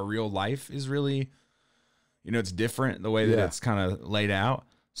into our real life is really, it's different. The way that it's kind of laid out.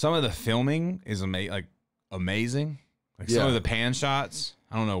 Some of the filming is amazing. Like some of the pan shots.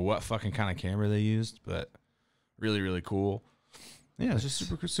 I don't know what fucking kind of camera they used, but really, really cool. Yeah, it's just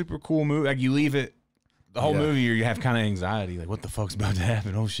super cool movie. Like you leave it, the whole movie, you have kind of anxiety. Like, what the fuck's about to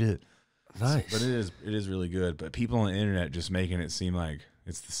happen? Oh shit. Nice. But it is really good. But people on the internet just making it seem like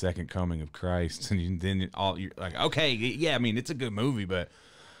it's the second coming of Christ, and you're like, okay, yeah, I mean, it's a good movie, but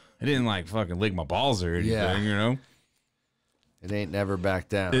it didn't like fucking lick my balls or anything, It ain't never back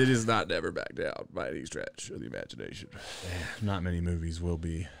down. It is not never back down by any stretch of the imagination. Not many movies will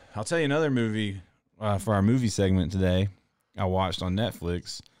be. I'll tell you another movie for our movie segment today. I watched on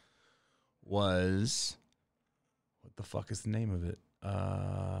Netflix was, what the fuck is the name of it?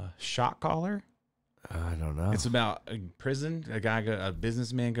 Shot Caller. I don't know. It's about a prison. A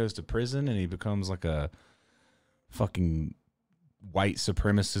businessman goes to prison and he becomes like a fucking white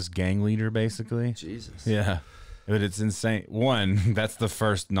supremacist gang leader, basically. Jesus. Yeah, but it's insane. One, that's the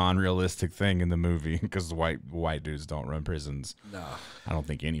first non-realistic thing in the movie because the white dudes don't run prisons. No, I don't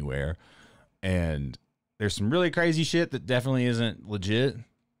think anywhere. And there's some really crazy shit that definitely isn't legit.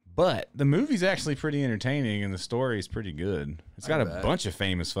 But the movie's actually pretty entertaining, and the story's pretty good. It's got a bunch of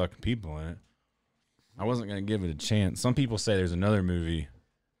famous fucking people in it. I wasn't going to give it a chance. Some people say there's another movie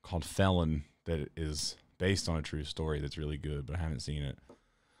called Felon that is based on a true story that's really good, but I haven't seen it.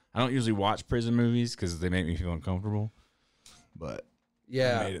 I don't usually watch prison movies because they make me feel uncomfortable. But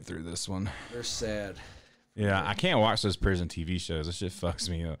I made it through this one. They're sad. Yeah, I can't watch those prison TV shows. That shit fucks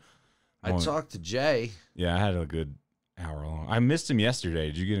me up. I talked to Jay. Yeah, I had a good hour long. I missed him yesterday.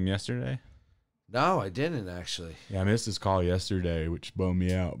 Did you get him yesterday? No, I didn't actually. Yeah, I missed his call yesterday, which bummed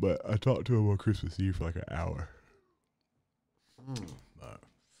me out. But I talked to him on Christmas Eve for like an hour.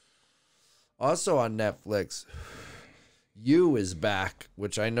 Also on Netflix, You is back,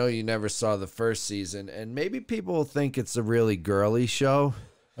 which I know you never saw the first season, and maybe people will think it's a really girly show.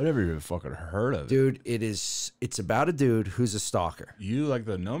 I never even fucking heard of it. Dude, it's about a dude who's a stalker. You like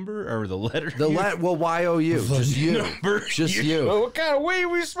the number or the letter? Well, Y-O-U. Just you. Just you. Well, what kind of weed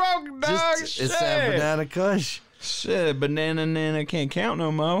we smoking, dog? It's that banana kush. Shit, banana nana can't count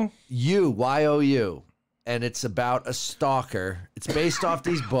no more. Y-O-U. And it's about a stalker. It's based off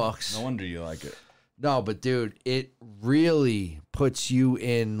these books. No wonder you like it. No, but dude, it really puts you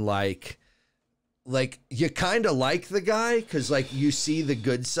in like you kind of like the guy because like you see the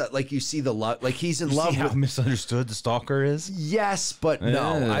good side, like you see the love, like he's in love with. How misunderstood the stalker is. Yes, but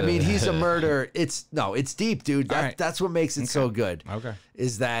no. I mean, he's a murderer. It's deep, dude. That's what makes it so good. Okay,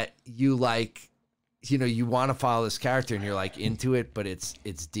 is that you like, you want to follow this character and you're like into it, but it's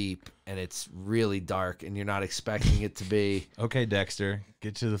deep and it's really dark and you're not expecting it to be. Okay, Dexter,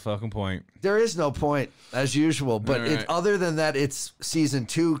 get to the fucking point. There is no point as usual, but other than that, it's season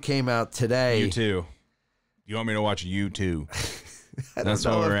 2 came out today. You too. You want me to watch You Too? I don't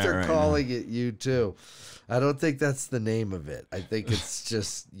know if they're calling it You Too. I don't think that's the name of it. I think it's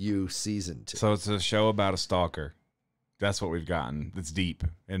just You season 2. So it's a show about a stalker. That's what we've gotten. It's deep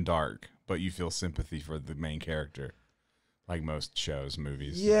and dark, but you feel sympathy for the main character. Like most shows,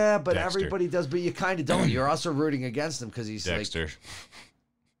 movies. Yeah, but Dexter. everybody does, but you kind of don't. You're also rooting against him because he's Dexter. like...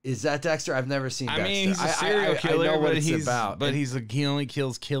 Is that Dexter? I've never seen Dexter. I mean, he's a serial killer, I know what but it's about. But he only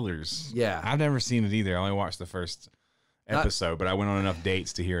kills killers. Yeah. I've never seen it either. I only watched the first episode, but I went on enough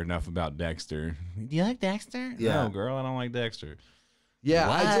dates to hear enough about Dexter. Do you like Dexter? Yeah. No, girl, I don't like Dexter. Yeah,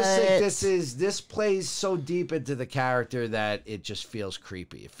 What? I just think this plays so deep into the character that it just feels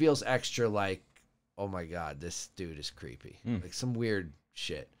creepy. It feels extra like, oh my God, this dude is creepy. Like some weird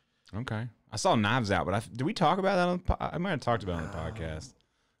shit. Okay. I saw Knives Out, but did we talk about that on I might have talked about it on the podcast.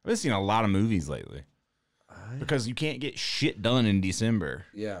 I've been seeing a lot of movies lately. Because you can't get shit done in December.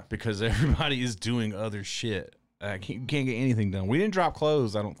 Yeah. Because everybody is doing other shit. You can't get anything done. We didn't drop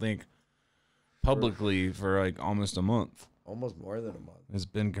clothes, I don't think, publicly for like almost a month. Almost more than a month. It's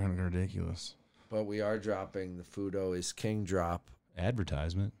been kind of ridiculous. But we are dropping the Fudo is King drop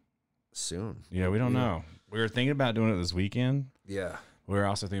Advertisement. soon. Yeah, we don't know. We were thinking about doing it this weekend. Yeah. We were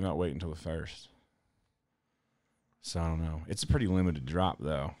also thinking about waiting until the 1st. So I don't know. It's a pretty limited drop,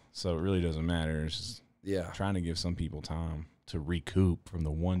 though. So it really doesn't matter. It's just trying to give some people time to recoup from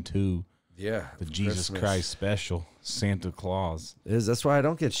the 1-2. Yeah. The Jesus Christ special. Santa Claus. That's why I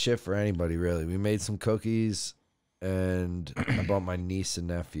don't get shit for anybody, really. We made some cookies, and I bought my niece and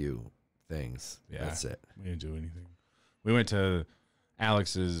nephew things. Yeah. That's it. We didn't do anything. We went to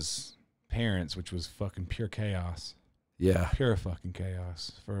Alex's parents, which was fucking pure chaos. Yeah. Pure fucking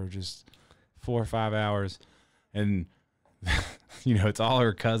chaos for just 4 or 5 hours. And, you know, it's all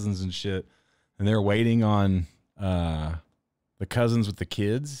her cousins and shit. And they're waiting on the cousins with the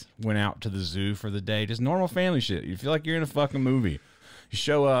kids went out to the zoo for the day. Just normal family shit. You feel like you're in a fucking movie. You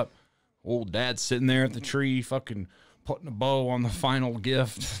show up, old dad's sitting there at the tree fucking putting a bow on the final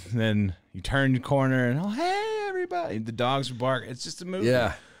gift. And then you turn the corner and, oh, hey, everybody. The dogs would bark. It's just a movie.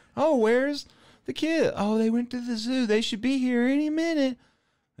 Yeah. Oh, where's the kid? Oh, they went to the zoo. They should be here any minute.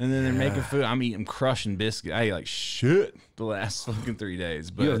 And then they're making food. I'm eating crushing biscuits. I ate like shit the last fucking 3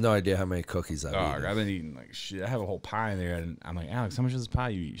 days. But you have no idea how many cookies I've eaten. I've been eating like shit. I have a whole pie in there. And I'm like, Alex, how much of this pie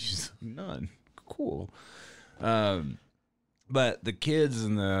you eat? She's like, none. Cool. But the kids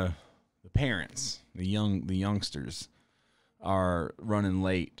and the parents, the youngsters are running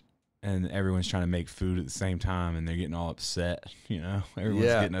late. And everyone's trying to make food at the same time. And they're getting all upset. You know, everyone's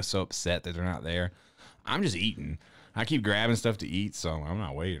getting so upset that they're not there. I'm just eating. I keep grabbing stuff to eat, so I'm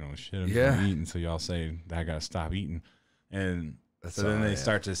not waiting on shit. I'm eating until y'all say that I gotta stop eating. And so then they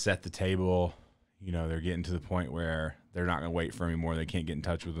start to set the table. You know, they're getting to the point where they're not gonna wait for him anymore. They can't get in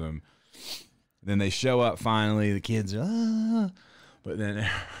touch with them. Then they show up finally. The kids are, but then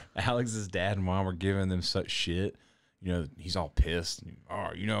Alex's dad and mom were giving them such shit. You know, he's all pissed.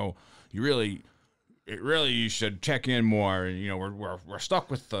 Oh, you know, you should check in more. And you know, we're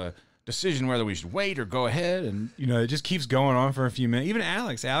stuck with the decision whether we should wait or go ahead, and you know it just keeps going on for a few minutes. Even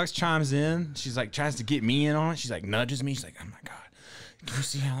Alex chimes in. She's like tries to get me in on it. She's like nudges me. She's like, oh my God, can you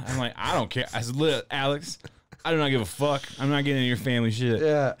see how I'm like, I don't care. I said, look, Alex, I do not give a fuck. I'm not getting into your family shit.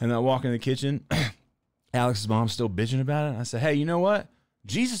 Yeah. And I walk in the kitchen. Alex's mom's still bitching about it. And I said, hey, you know what?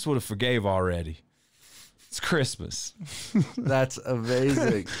 Jesus would have forgave already. It's Christmas. That's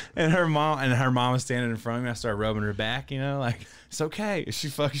amazing. And her mom was standing in front of me. I started rubbing her back, you know, like, it's okay. She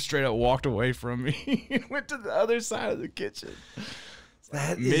fucking straight up walked away from me and went to the other side of the kitchen.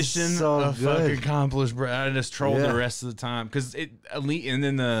 That Mission is so fucking accomplished, bro. I just trolled the rest of the time because and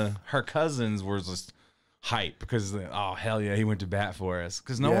then her cousins were just hype because oh hell yeah, he went to bat for us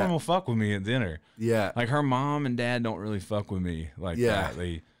because no one will fuck with me at dinner. Yeah, like her mom and dad don't really fuck with me like that.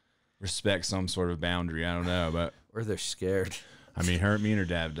 They respect some sort of boundary. I don't know, but or they're scared. I mean, me and her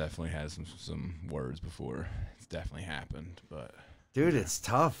dad definitely had some words before. It's definitely happened, but. Dude, it's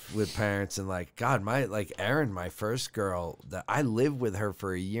tough with parents and like God, Erin, my first girl, that I lived with her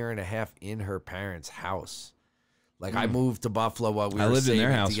for a year and a half in her parents' house. Like I moved to Buffalo while we were lived in their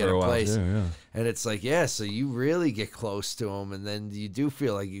saving house to get for a a while place, too, yeah. And it's like so you really get close to them, and then you do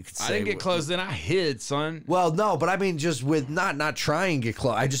feel like you could say I didn't get close, then I hid, son. Well, no, but I mean just with not trying to get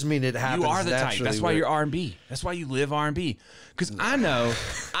close. I just mean it happens. You are the type. That's why you're R&B. That's why you live R&B. Because I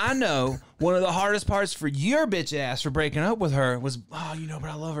know one of the hardest parts for your bitch ass for breaking up with her was, oh, you know,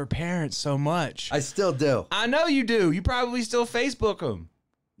 but I love her parents so much. I still do. I know you do. You probably still Facebook them.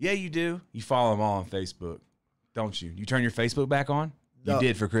 Yeah, you do. You follow them all on Facebook. Don't you? You turn your Facebook back on? No. You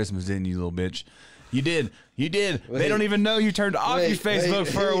did for Christmas, didn't you, little bitch? You did. You did. Wait, they don't even know you turned off your Facebook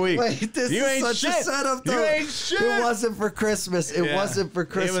for a week. This you is ain't such shit. a setup, though. You ain't shit. It wasn't for Christmas. It wasn't for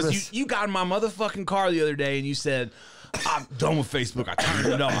Christmas. You got in my motherfucking car the other day and you said, I'm done with Facebook. I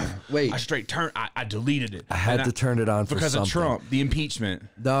turned it off. Wait. I deleted it. I had to turn it on for because something. of Trump, the impeachment.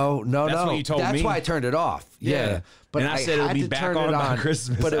 No. That's what you told me. That's why I turned it off. Yeah. But and I said it'll be back on by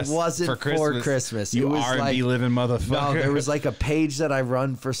Christmas. But it wasn't for Christmas. You it was R&B living motherfucker. No, there was like a page that I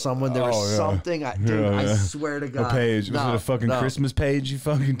run for someone. There was something. I swear to God. A page. Was it a fucking Christmas page, you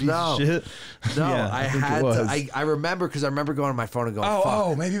fucking piece of shit? No, I had to. I remember because I remember going on my phone and going,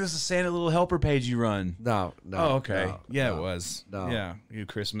 oh, maybe it was the Santa Little Helper page you run. No. Oh, okay. It was. No. Yeah, you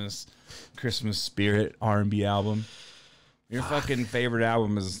Christmas spirit R&B album. Your fucking favorite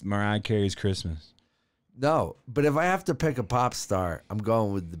album is Mariah Carey's Christmas. No, but if I have to pick a pop star, I'm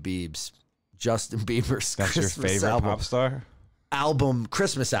going with the Biebs. Justin Bieber's That's Christmas your favorite album. pop star?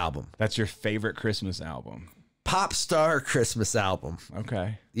 Christmas album. That's your favorite Christmas album. Pop star Christmas album.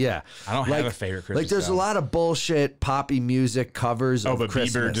 Okay. Yeah. I don't have a favorite Christmas there's album. a lot of bullshit poppy music covers of but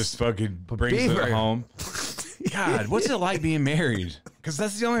Christmas. Bieber just fucking brings it home. God, what's it like being married? Because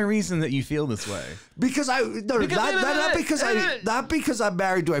that's the only reason that you feel this way. Because not because I'm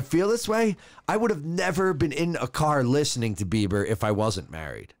married do I feel this way. I would have never been in a car listening to Bieber if I wasn't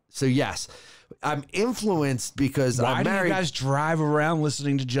married. So yes, I'm influenced because I'm married. Why do you guys drive around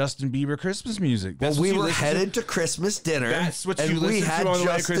listening to Justin Bieber Christmas music? Well, we were headed to Christmas dinner. That's what you and we had to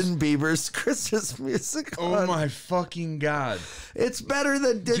Justin Bieber's Christmas music on. Oh my fucking God. It's better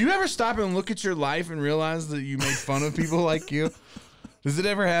than... Do you ever stop and look at your life and realize that you make fun of people like you? Does it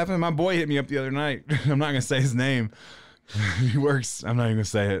ever happen? My boy hit me up the other night. I'm not going to say his name. He works... I'm not even going to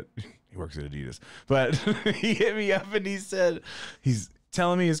say it. He works at Adidas. But he hit me up and he said... He's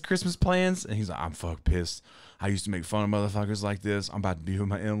telling me his Christmas plans, and he's like, I'm fuck pissed. I used to make fun of motherfuckers like this. I'm about to be with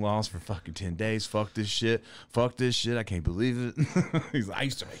my in-laws for fucking 10 days. Fuck this shit. Fuck this shit. I can't believe it. He's like, I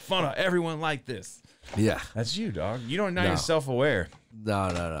used to make fun of everyone like this. Yeah. That's you, dog. You don't know you're self-aware.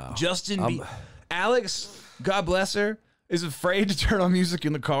 No. Justin Alex, God bless her, is afraid to turn on music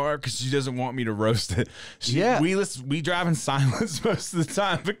in the car because she doesn't want me to roast it. We drive in silence most of the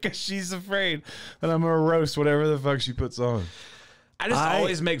time because she's afraid that I'm going to roast whatever the fuck she puts on. I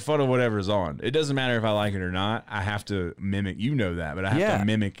always make fun of whatever's on. It doesn't matter if I like it or not. I have to mimic. You know that, but I have to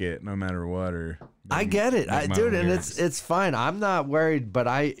mimic it no matter what. I get it, dude, and it's fine. I'm not worried, but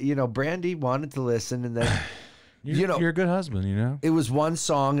Brandy wanted to listen, and then you're a good husband. You know, it was one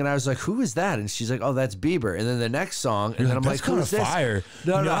song, and I was like, "Who is that?" And she's like, "Oh, that's Bieber." And then the next song, and then I'm like, "Who's this?" Fire.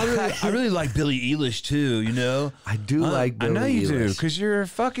 No, I really like Billie Eilish too. You know, I do like Billie Eilish. I know you do because you're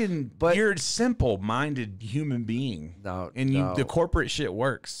you're a simple-minded human being. The corporate shit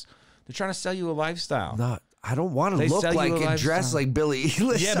works. They're trying to sell you a lifestyle. No, I don't want to look like and dress like Billie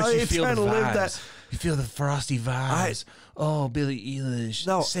Eilish. Yeah, but you feel the vibes. You feel the frosty vibes. Billie Eilish.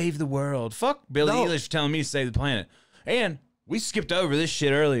 No. Save the world. Fuck Billie Eilish for telling me to save the planet. And we skipped over this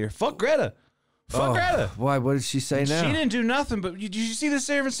shit earlier. Fuck Greta. Fuck Greta. Why? What did she say now? She didn't do nothing, but did you see the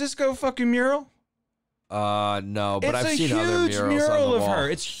San Francisco fucking mural? No, but I've seen other murals on the mural of wall. her.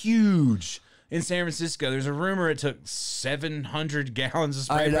 It's huge. In San Francisco, there's a rumor it took 700 gallons of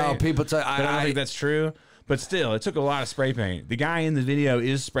spray paint. I know, people tell I don't think that's true. But still, it took a lot of spray paint. The guy in the video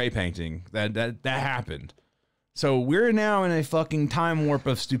is spray painting. That happened. So we're now in a fucking time warp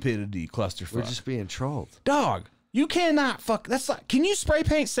of stupidity clusterfuck. We're just being trolled. Dog, you cannot fuck. That's like, can you spray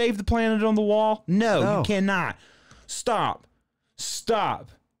paint Save the Planet on the wall? No, you cannot. Stop.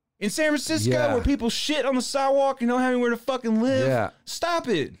 In San Francisco, where people shit on the sidewalk and don't have anywhere to fucking live, stop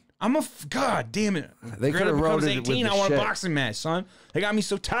it. God damn it. They could have wrote it 18, with I want shit. a boxing match, son. They got me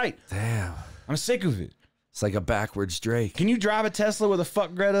so tight. Damn. I'm sick of it. It's like a backwards Drake. Can you drive a Tesla with a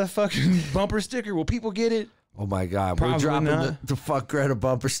fuck Greta fucking bumper sticker? Will people get it? Oh my God. Probably we're dropping not. the fuck Greta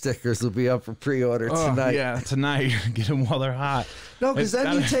bumper stickers will be up for pre-order tonight. Yeah, tonight. Get them while they're hot. No, because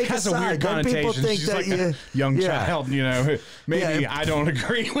then you take a side. Then people think She's that like a young child, you know. Maybe Yeah. I don't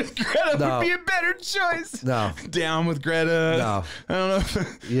agree with Greta. No. Would be a better choice. No. Down with Greta. No. I don't know.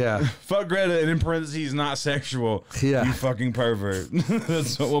 Yeah. Fuck Greta and in parentheses, not sexual. Yeah. You fucking pervert.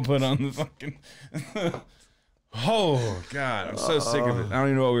 That's what we'll put on the fucking... Oh, God. I'm so sick of it. I don't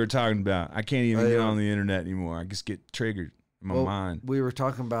even know what we were talking about. I can't even get on the internet anymore. I just get triggered in my mind. We were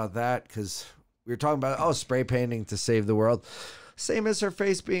talking about that because we were talking about, spray painting to save the world. Same as her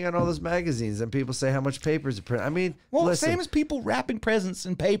face being on all those magazines, and people say how much paper is print. I mean, listen. Same as people wrapping presents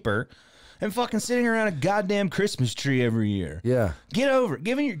in paper and fucking sitting around a goddamn Christmas tree every year. Yeah. Get over it.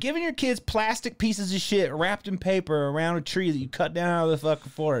 Giving your kids plastic pieces of shit wrapped in paper around a tree that you cut down out of the fucking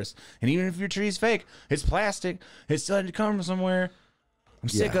forest. And even if your tree's fake, it's plastic. It still had to come from somewhere. I'm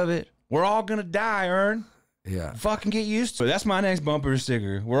sick of it. We're all gonna die, Ern. Yeah. Fucking get used to it. That's my next bumper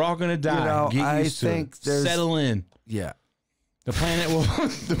sticker. We're all gonna die. Get used to it. Settle in. Yeah. The planet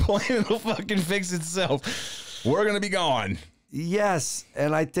will fucking fix itself. We're gonna be gone. Yes,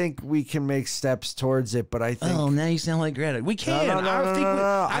 and I think we can make steps towards it, but I think... Oh, now you sound like Greta. We can.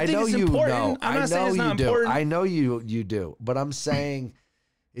 No. I think it's important. I'm not saying it's not important. I know you do, but I'm saying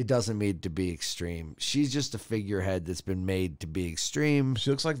it doesn't need to be extreme. She's just a figurehead that's been made to be extreme. She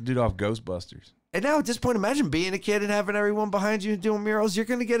looks like the dude off Ghostbusters. And now at this point, imagine being a kid and having everyone behind you doing murals. You're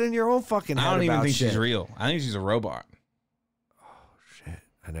going to get in your own fucking head. I don't even think shit. she's real. I think she's a robot. Oh, shit.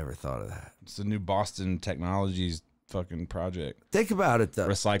 I never thought of that. It's the new Boston Technologies fucking project. Think about it, though.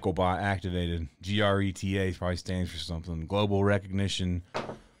 RecycleBot activated. GRETA probably stands for something. Global recognition,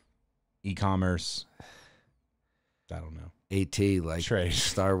 e-commerce. I don't know. AT, like Trade.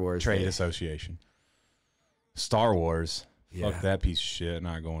 Star Wars. Trade Association. Star Wars. Yeah. Fuck that piece of shit.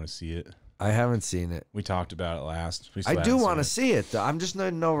 Not going to see it. I haven't seen it. We talked about it last. I do want to see it, though. I'm just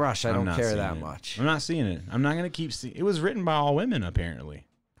in no rush. I don't care that it. much. I'm not seeing it. I'm not going to keep seeing it. It was written by all women, apparently.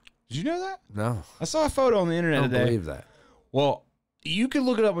 Did you know that? No. I saw a photo on the internet today. I don't believe that. Well, you can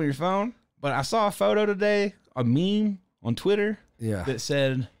look it up on your phone, but I saw a photo today, a meme on Twitter that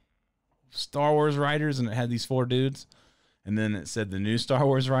said Star Wars writers, and it had these 4 dudes. And then it said the new Star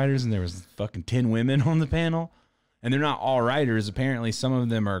Wars writers, and there was fucking 10 women on the panel. And they're not all writers. Apparently, some of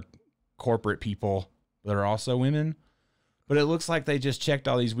them are corporate people that are also women. But it looks like they just checked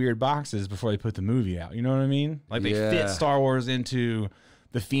all these weird boxes before they put the movie out. You know what I mean? Like they fit Star Wars into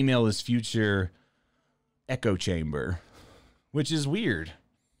the female is future echo chamber, which is weird.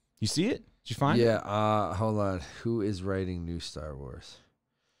 You see it? Did you find it? Yeah. Hold on. Who is writing new Star Wars?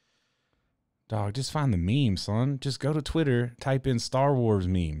 Dog, just find the meme, son. Just go to Twitter, type in Star Wars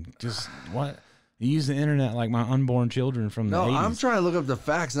meme. Just what? You use the internet like my unborn children from the 80s. No, I'm trying to look up the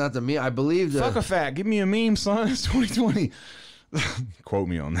facts, not the meme. I believe Fuck a fact. Give me a meme, son. It's 2020. Quote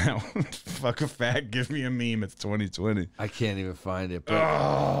me on that one. Fuck a fact. Give me a meme. It's 2020. I can't even find it.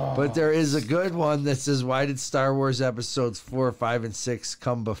 But there is a good one that says, why did Star Wars episodes 4, 5, and 6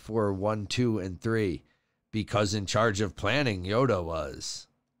 come before 1, 2, and 3? Because in charge of planning, Yoda was.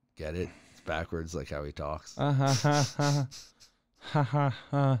 Get it? It's backwards like how he talks. I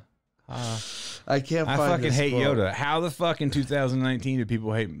can't find I fucking hate quote. Yoda. How the fuck in 2019 do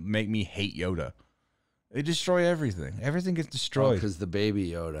people make me hate Yoda? They destroy everything. Everything gets destroyed. Because the baby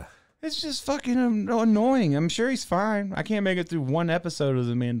Yoda. It's just fucking annoying. I'm sure he's fine. I can't make it through one episode of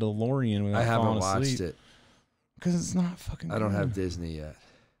The Mandalorian without falling asleep. I haven't watched it. Because it's not fucking I don't have Disney yet.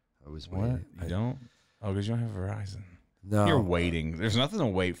 I was waiting. You don't? Oh, because you don't have Verizon. No. You're waiting. There's nothing to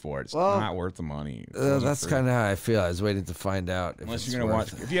wait for. It's not worth the money. That's kind of how I feel. I was waiting to find out. Unless you're going to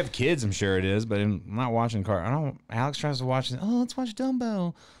watch. If you have kids, I'm sure it is, but I'm not watching Alex tries to watch it. Oh, let's watch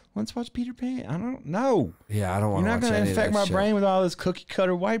Dumbo. Let's watch Peter Pan. I don't know. Yeah, I don't want to watch any of that. You're not going to infect my brain with all this cookie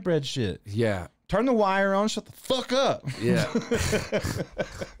cutter white bread shit. Yeah. Turn the wire on. Shut the fuck up. Yeah.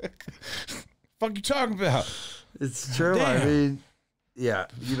 Fuck you talking about? It's true. Damn. I mean, yeah,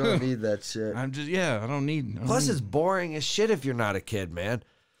 you don't need that shit. I don't need. Plus, it's boring as shit if you're not a kid, man.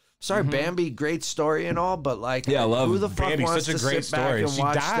 Sorry, Bambi, great story and all, but like, I love who the fuck Bambi. wants Such a to great sit back story. and She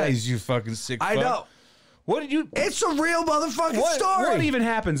watch dies, that? you fucking sick fuck. I know. What did you? It's a real motherfucking story. What even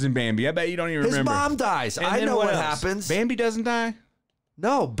happens in Bambi? I bet you don't even remember. His mom dies. And I know what else? happens. Bambi doesn't die?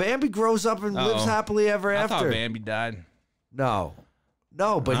 No, Bambi grows up and lives happily ever after. I thought Bambi died. No,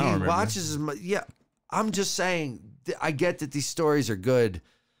 but he watches his. Yeah, I'm just saying. I get that these stories are good,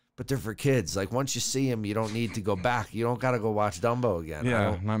 but they're for kids. Like once you see them, you don't need to go back. You don't got to go watch Dumbo again. Yeah,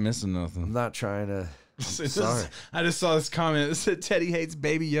 I'm not missing nothing. I'm not trying to. Sorry. I just saw this comment that said Teddy hates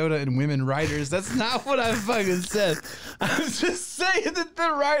Baby Yoda and women writers. That's not what I fucking said. I was just saying that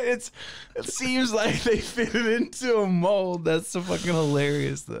it seems like they fit it into a mold. That's so fucking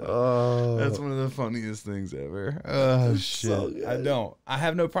hilarious though. Oh, that's one of the funniest things ever. Oh shit. I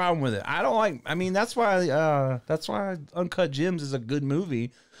have no problem with it. That's why Uncut Gems is a good movie.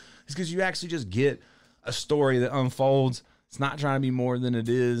 It's because you actually just get a story that unfolds. It's not trying to be more than it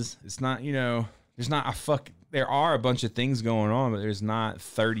is. It's not, there's not there are a bunch of things going on, but there's not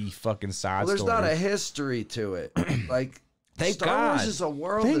 30 fucking side stories. There's not a history to it. Like, thank Star God. Wars is a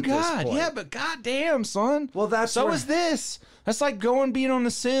world Thank at God. this point. Yeah, but goddamn, son. Well, is this. That's like being on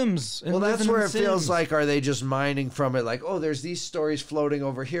The Sims. Well, that's where it feels like, are they just mining from it? Like, oh, there's these stories floating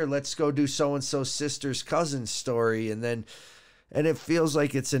over here. Let's go do so-and-so's sister's cousin's story. And it feels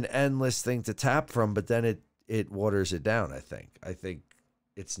like it's an endless thing to tap from, but then it waters it down, I think. I think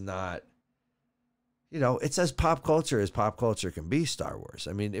it's not... it's as pop culture can be. Star Wars.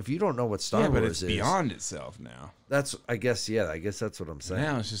 I mean, if you don't know what Star Wars is, beyond itself now. I guess that's what I'm saying.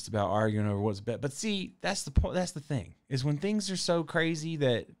 Now it's just about arguing over what's best. But see, that's the point. That's the thing is when things are so crazy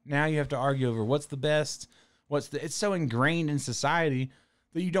that now you have to argue over what's the best. It's so ingrained in society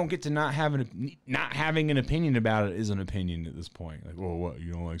that you don't get to not having an opinion about it is an opinion at this point. Like, well, what,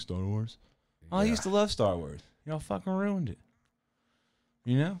 you don't like Star Wars? Oh, I used to love Star Wars. Y'all fucking ruined it.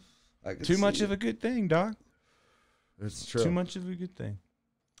 You know? Too much of a good thing, dog. It's true. Too much of a good thing.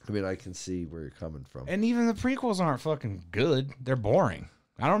 I mean, I can see where you're coming from. And even the prequels aren't fucking good. They're boring.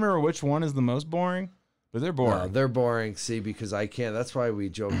 I don't remember which one is the most boring, but they're boring. No, they're boring. See, because I can't. That's why we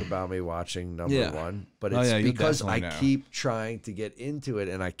joke about me watching number one. But it's because I keep trying to get into it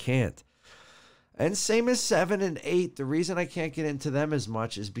and I can't. And same as 7 and 8. The reason I can't get into them as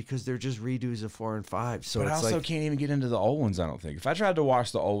much is because they're just redos of 4 and 5. So but it's I also can't even get into the old ones, I don't think. If I tried to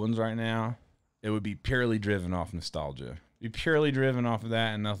watch the old ones right now, it would be purely driven off nostalgia. Be purely driven off of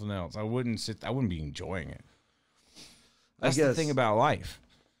that and nothing else. I wouldn't be enjoying it. That's the thing about life.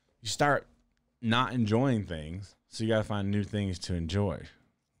 You start not enjoying things, so you got to find new things to enjoy.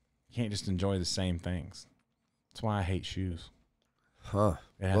 You can't just enjoy the same things. That's why I hate shoes. Huh.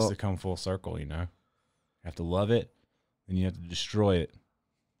 It has to come full circle, you know? You have to love it, and you have to destroy it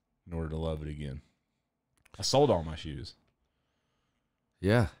in order to love it again. I sold all my shoes.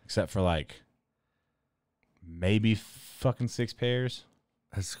 Yeah. Except for like maybe fucking 6 pairs.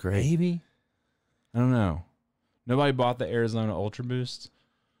 That's great. Maybe. I don't know. Nobody bought the Arizona Ultra Boost,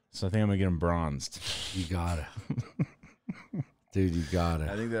 so I think I'm going to get them bronzed. You gotta. Dude, you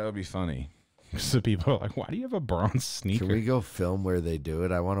gotta. I think that would be funny. So people are like, why do you have a bronze sneaker? Can we go film where they do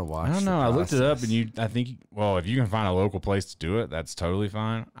it? I want to watch. I don't know. I looked it up, and I think, well, if you can find a local place to do it, that's totally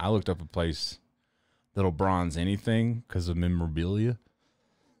fine. I looked up a place that'll bronze anything because of memorabilia.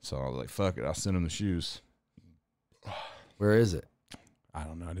 So I was like, fuck it. I'll send them the shoes. Where is it? I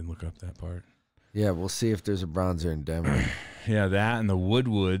don't know. I didn't look up that part. Yeah, we'll see if there's a bronzer in Denver. Yeah, that and the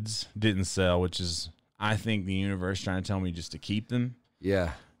Woodwoods didn't sell, which is, I think, the universe trying to tell me just to keep them.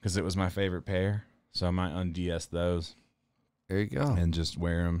 Yeah. Because it was my favorite pair. So I might un-DS those. There you go. And just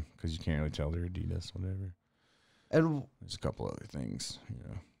wear them because you can't really tell they're Adidas, whatever. And there's a couple other things, you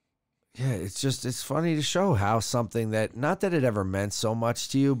know. Yeah, it's funny to show how something that, not that it ever meant so much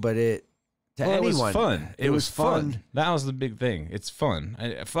to you, but anyone. It was fun. It was fun. That was the big thing. It's fun.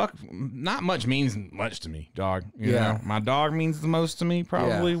 Not much means much to me, dog. You know? My dog means the most to me,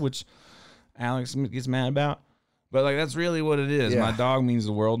 probably, which Alex gets mad about. But like that's really what it is. My dog means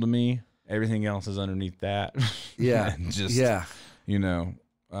the world to me. Everything else is underneath that. Yeah. You know,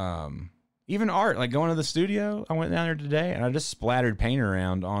 even art, like going to the studio, I went down there today and I just splattered paint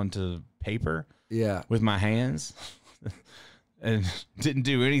around onto paper with my hands and didn't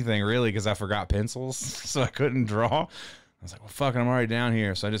do anything really because I forgot pencils, so I couldn't draw. I was like, well, fuck it, I'm already down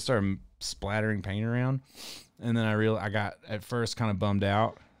here. So I just started splattering paint around. And then I got at first kind of bummed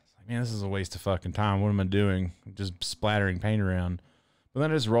out. Man, this is a waste of fucking time. What am I doing? Just splattering paint around. But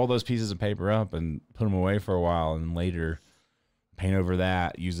then I just roll those pieces of paper up and put them away for a while, and later paint over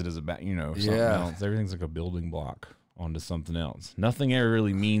that, use it as a something else. Everything's like a building block onto something else. Nothing ever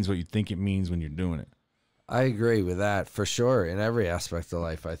really means what you think it means when you're doing it. I agree with that for sure. In every aspect of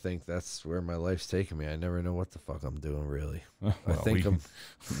life, I think that's where my life's taking me. I never know what the fuck I'm doing, really. Well, I think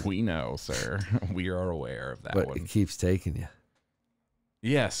we know, sir. We are aware of that but one. It keeps taking you.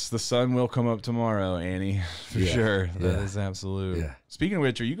 Yes, the sun will come up tomorrow, Annie, for sure. That is absolute. Yeah. Speaking of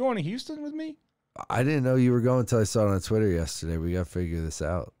which, are you going to Houston with me? I didn't know you were going until I saw it on Twitter yesterday. We got to figure this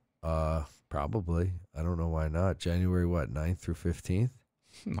out. Probably. I don't know why not. January, 9th through 15th?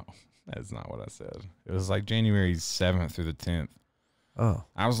 No, that's not what I said. It was like January 7th through the 10th. Oh.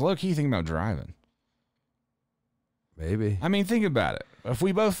 I was low-key thinking about driving. Maybe. I mean, think about it. If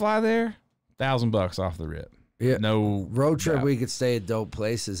we both fly there, $1,000 off the rip. Yeah, no road trip. Doubt. We could stay at dope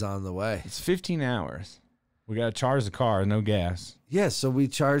places on the way. It's 15 hours. We got to charge the car, no gas. Yeah, so we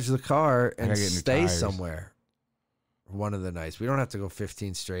charge the car and stay somewhere. One of the nights. We don't have to go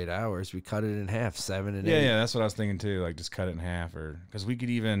 15 straight hours. We cut it in half, 7 and 8. Yeah, that's what I was thinking too. Like just cut it in half, or because we could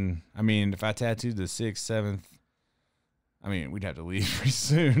even. I mean, if I tattooed the 6th, 7th, I mean, we'd have to leave pretty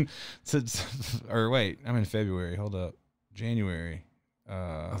soon. Or wait, I'm in February. Hold up, January.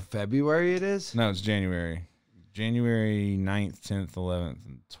 February it is? No, it's January. January 9th, 10th, 11th,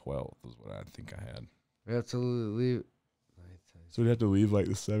 and 12th is what I think I had. We have to leave. So we'd have to leave like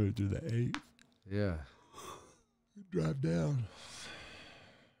the 7th or the 8th. Yeah. Drive down.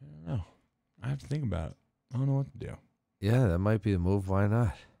 I don't know. I have to think about it. I don't know what to do. Yeah, that might be the move. Why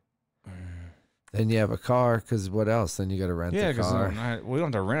not? Then you have a car, because what else? Then you got to rent a car. We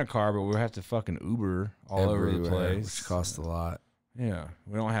don't have to rent a car, but we have to fucking Uber all over the place. Which costs a lot. Yeah,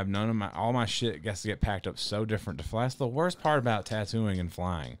 we don't have all my shit gets to get packed up so different to fly. That's the worst part about tattooing and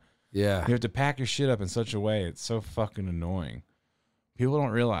flying. Yeah. You have to pack your shit up in such a way, it's so fucking annoying. People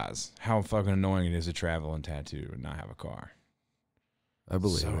don't realize how fucking annoying it is to travel and tattoo and not have a car. I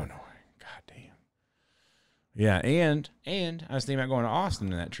believe so it. annoying. God damn. Yeah, and I was thinking about going to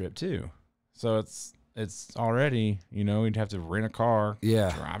Austin in that trip too. So it's already, you know, we'd have to rent a car.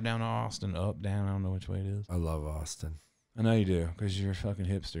 Yeah. Drive down to Austin, up, down. I don't know which way it is. I love Austin. I know you do, because you're a fucking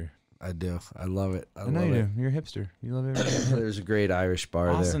hipster. I do. I love it. I know you do. You're a hipster. You love everything. There's a great Irish bar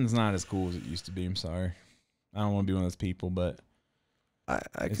there. Austin's not as cool as it used to be. I'm sorry. I don't want to be one of those people, but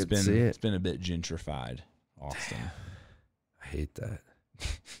I could see it. It's been a bit gentrified, Austin. I hate that.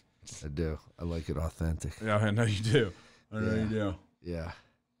 I do. I like it authentic. Yeah, I know you do. I know you do. Yeah.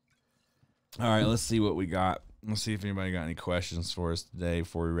 All right, let's see what we got. Let's see if anybody got any questions for us today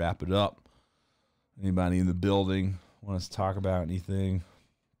before we wrap it up. Anybody in the building want us to talk about anything?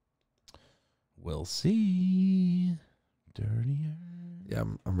 We'll see. Dirtier. Yeah,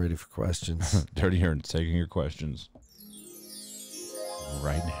 I'm ready for questions. Dirtier and taking your questions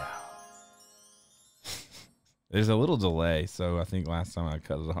right now. There's a little delay, so I think last time I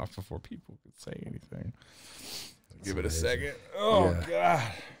cut it off before people could say anything. Give it a second. Oh, yeah.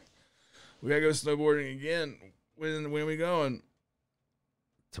 God. We got to go snowboarding again. When are we going?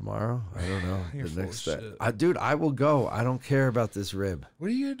 Tomorrow? I don't know. You're The next full of shit. Dude, I will go. I don't care about this rib. What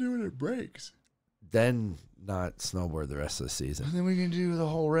are you going to do when it breaks? Then not snowboard the rest of the season. What are we going to do the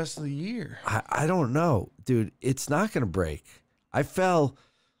whole rest of the year? I don't know. Dude, it's not going to break. I fell.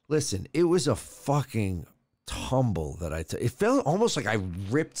 Listen, it was a fucking tumble that I took. It felt almost like I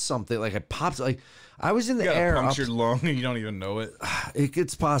ripped something. Like I popped. Like I was in the air. Punctured lung and you don't even know it.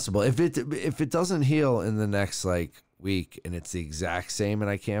 It's possible. If it doesn't heal in the next like week and it's the exact same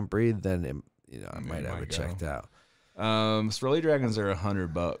and I can't breathe, then I might have it checked out. Swirly dragons are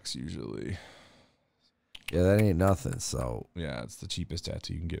 $100 usually. Yeah, that ain't nothing. So yeah, it's the cheapest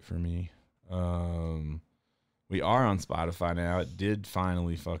tattoo you can get for me. We are on Spotify now. It did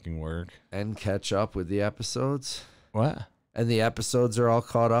finally fucking work. And catch up with the episodes. What? And the episodes are all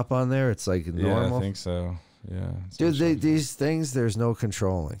caught up on there. It's like normal. Yeah, I think so. Yeah, dude, these things there's no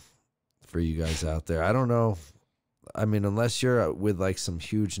controlling for you guys out there. I don't know. I mean, unless you're with like some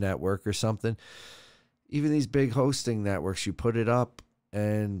huge network or something. Even these big hosting networks, you put it up,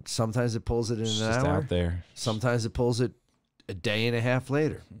 and sometimes it pulls it in an hour. Out there. Sometimes it pulls it a day and a half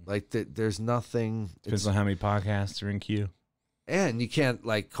later. Like there's nothing. Depends on how many podcasts are in queue. And you can't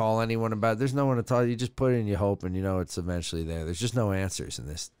like call anyone about it. There's no one to talk. You just put it in, you hope, and you know it's eventually there. There's just no answers in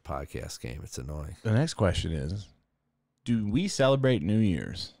this podcast game. It's annoying. The next question is, do we celebrate New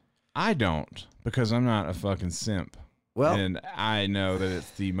Year's? I don't, because I'm not a fucking simp. Well, and I know that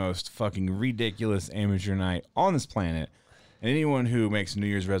it's the most fucking ridiculous amateur night on this planet. And anyone who makes a New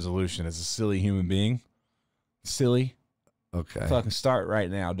Year's resolution is a silly human being. Silly. Okay. Fucking start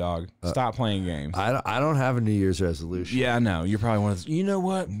right now, dog. Stop playing games. I don't have a New Year's resolution. Yeah, I know. You're probably one of those. You know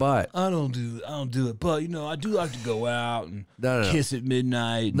what? But I don't do it. But I do like to go out and kiss at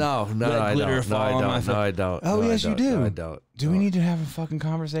midnight. No, I don't. No, I don't. Oh, yes, you do. No, I don't. Do we need to have a fucking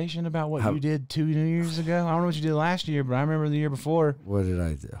conversation about what you did 2 New Years ago? I don't know what you did last year, but I remember the year before. What did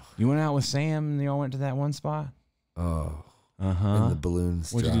I do? You went out with Sam and y'all went to that one spot? Oh. Uh-huh. And the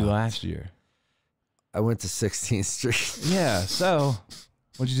balloons What'd you do last year? I went to 16th Street. Yeah, so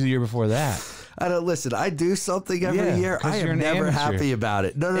what'd you do the year before that? I don't listen. I do something every year. I am never happy about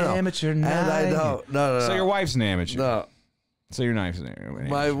it. No. Amateur night. And I know. No. So your wife's an amateur. No. So your wife's an amateur.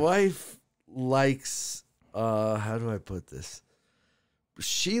 My wife likes. How do I put this?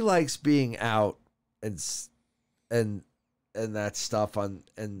 She likes being out and that stuff on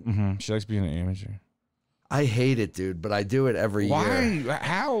and. She likes being an amateur. I hate it, dude, but I do it every year. Why?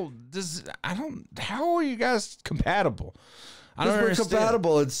 How are you guys compatible? I don't understand. We're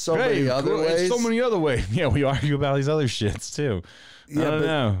compatible in so many other ways. So many other ways. Yeah, we argue about these other shits too. Yeah, I don't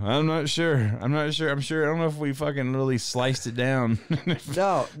know. I'm not sure. I don't know if we fucking really sliced it down.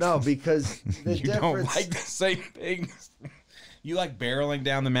 No, because the you don't like the same things. You like barreling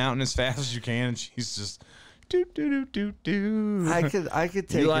down the mountain as fast as you can, and she's just do. I could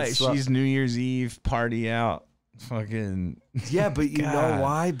take it slow. She's New Year's Eve party out. Fucking yeah, but you know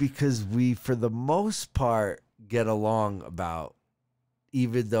why? Because we, for the most part, get along about,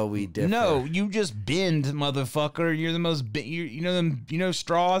 even though we differ. No, you just bend, motherfucker. You're the most. You know them. You know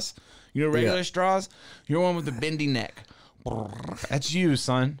straws. You know regular straws. You're one with the bendy neck. That's you,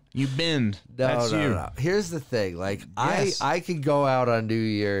 son. You bend. That's you. No. Here's the thing. Like I could go out on New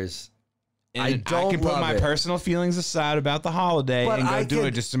Year's. And I can put my personal feelings aside about the holiday and go do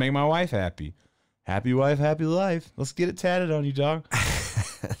it just to make my wife happy. Happy wife, happy life. Let's get it tatted on you, dog.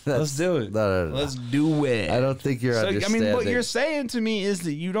 Let's do it. No. Let's do it. I don't think you're understanding. I mean, what you're saying to me is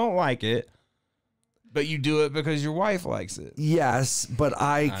that you don't like it, but you do it because your wife likes it. Yes, but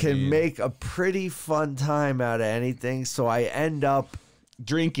I can make a pretty fun time out of anything, so I end up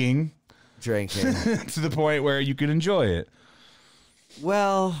drinking to the point where you can enjoy it.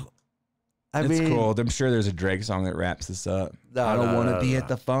 Well, I mean, it's cool. I'm sure there's a Drake song that wraps this up. No, I don't want to be no. at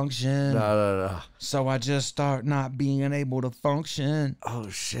the function. No. So I just start not being able to function. Oh,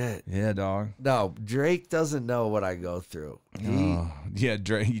 shit. Yeah, dog. No, Drake doesn't know what I go through. Yeah,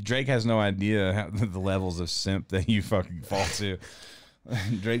 Drake has no idea how the levels of simp that you fucking fall to.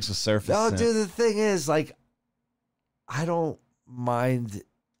 Drake's a surface simp. Dude, the thing is, like, I don't mind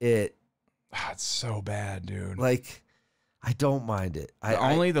it. It's so bad, dude. Like, I don't mind it.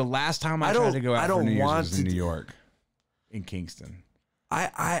 The last time I tried to go out for New Year's was in New York, in Kingston.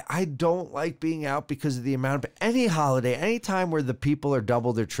 I don't like being out because of the amount of any holiday, any time where the people are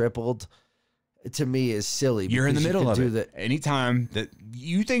doubled or tripled, to me is silly. You're in the middle of it. That. Anytime that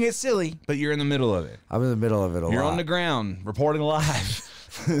you think it's silly, but you're in the middle of it. I'm in the middle of it a lot. You're on the ground reporting live.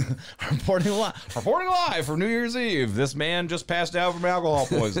 reporting live for New Year's Eve. This man just passed out from alcohol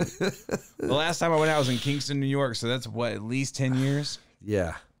poisoning. The last time I went out was in Kingston, New York. So that's what, at least 10 years?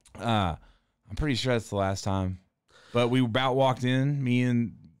 Yeah. I'm pretty sure that's the last time. But we about walked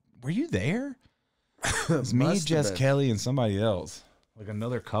in, were you there? It was me, Jess Kelly, and somebody else. Like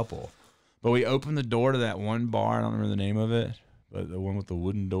another couple. But we opened the door to that one bar. I don't remember the name of it. But the one with the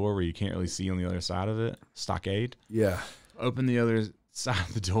wooden door where you can't really see on the other side of it. Stockade. Yeah. Open the other side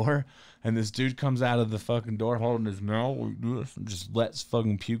of the door, and this dude comes out of the fucking door holding his mouth and just lets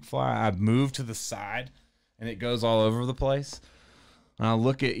fucking puke fly. I move to the side, and it goes all over the place. And I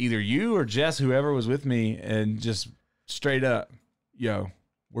look at either you or Jess, whoever was with me, and just straight up, yo,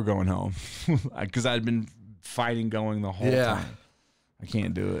 we're going home. Because I'd been fighting going the whole time. I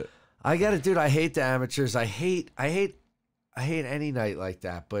can't do it. I get it, dude. I hate the amateurs. I hate any night like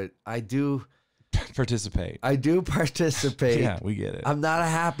that, but I do participate. I do participate. Yeah, we get it. I'm not a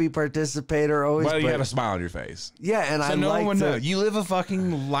happy participator always. Well, you have a smile on your face. Yeah, and so I no like one to knows. You live a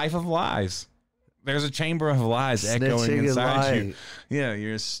fucking life of lies. There's a chamber of lies echoing Snitching inside and you. Yeah,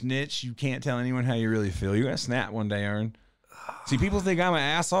 you're a snitch. You can't tell anyone how you really feel. You're gonna snap one day, Aaron. See, people think I'm an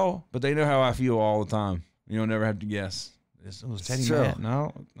asshole, but they know how I feel all the time. You'll never have to guess. Was Teddy mad?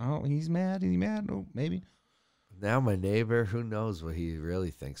 No, he's mad. Is he mad? No, maybe. Now my neighbor, who knows what he really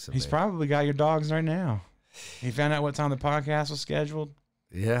thinks of me. He's probably got your dogs right now. He found out what time the podcast was scheduled.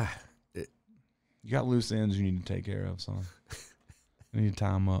 Yeah. You got loose ends you need to take care of, son. You need to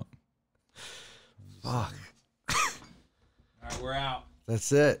tie them up. Fuck. All right, we're out.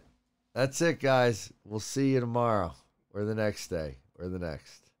 That's it. That's it, guys. We'll see you tomorrow or the next day or the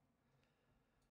next.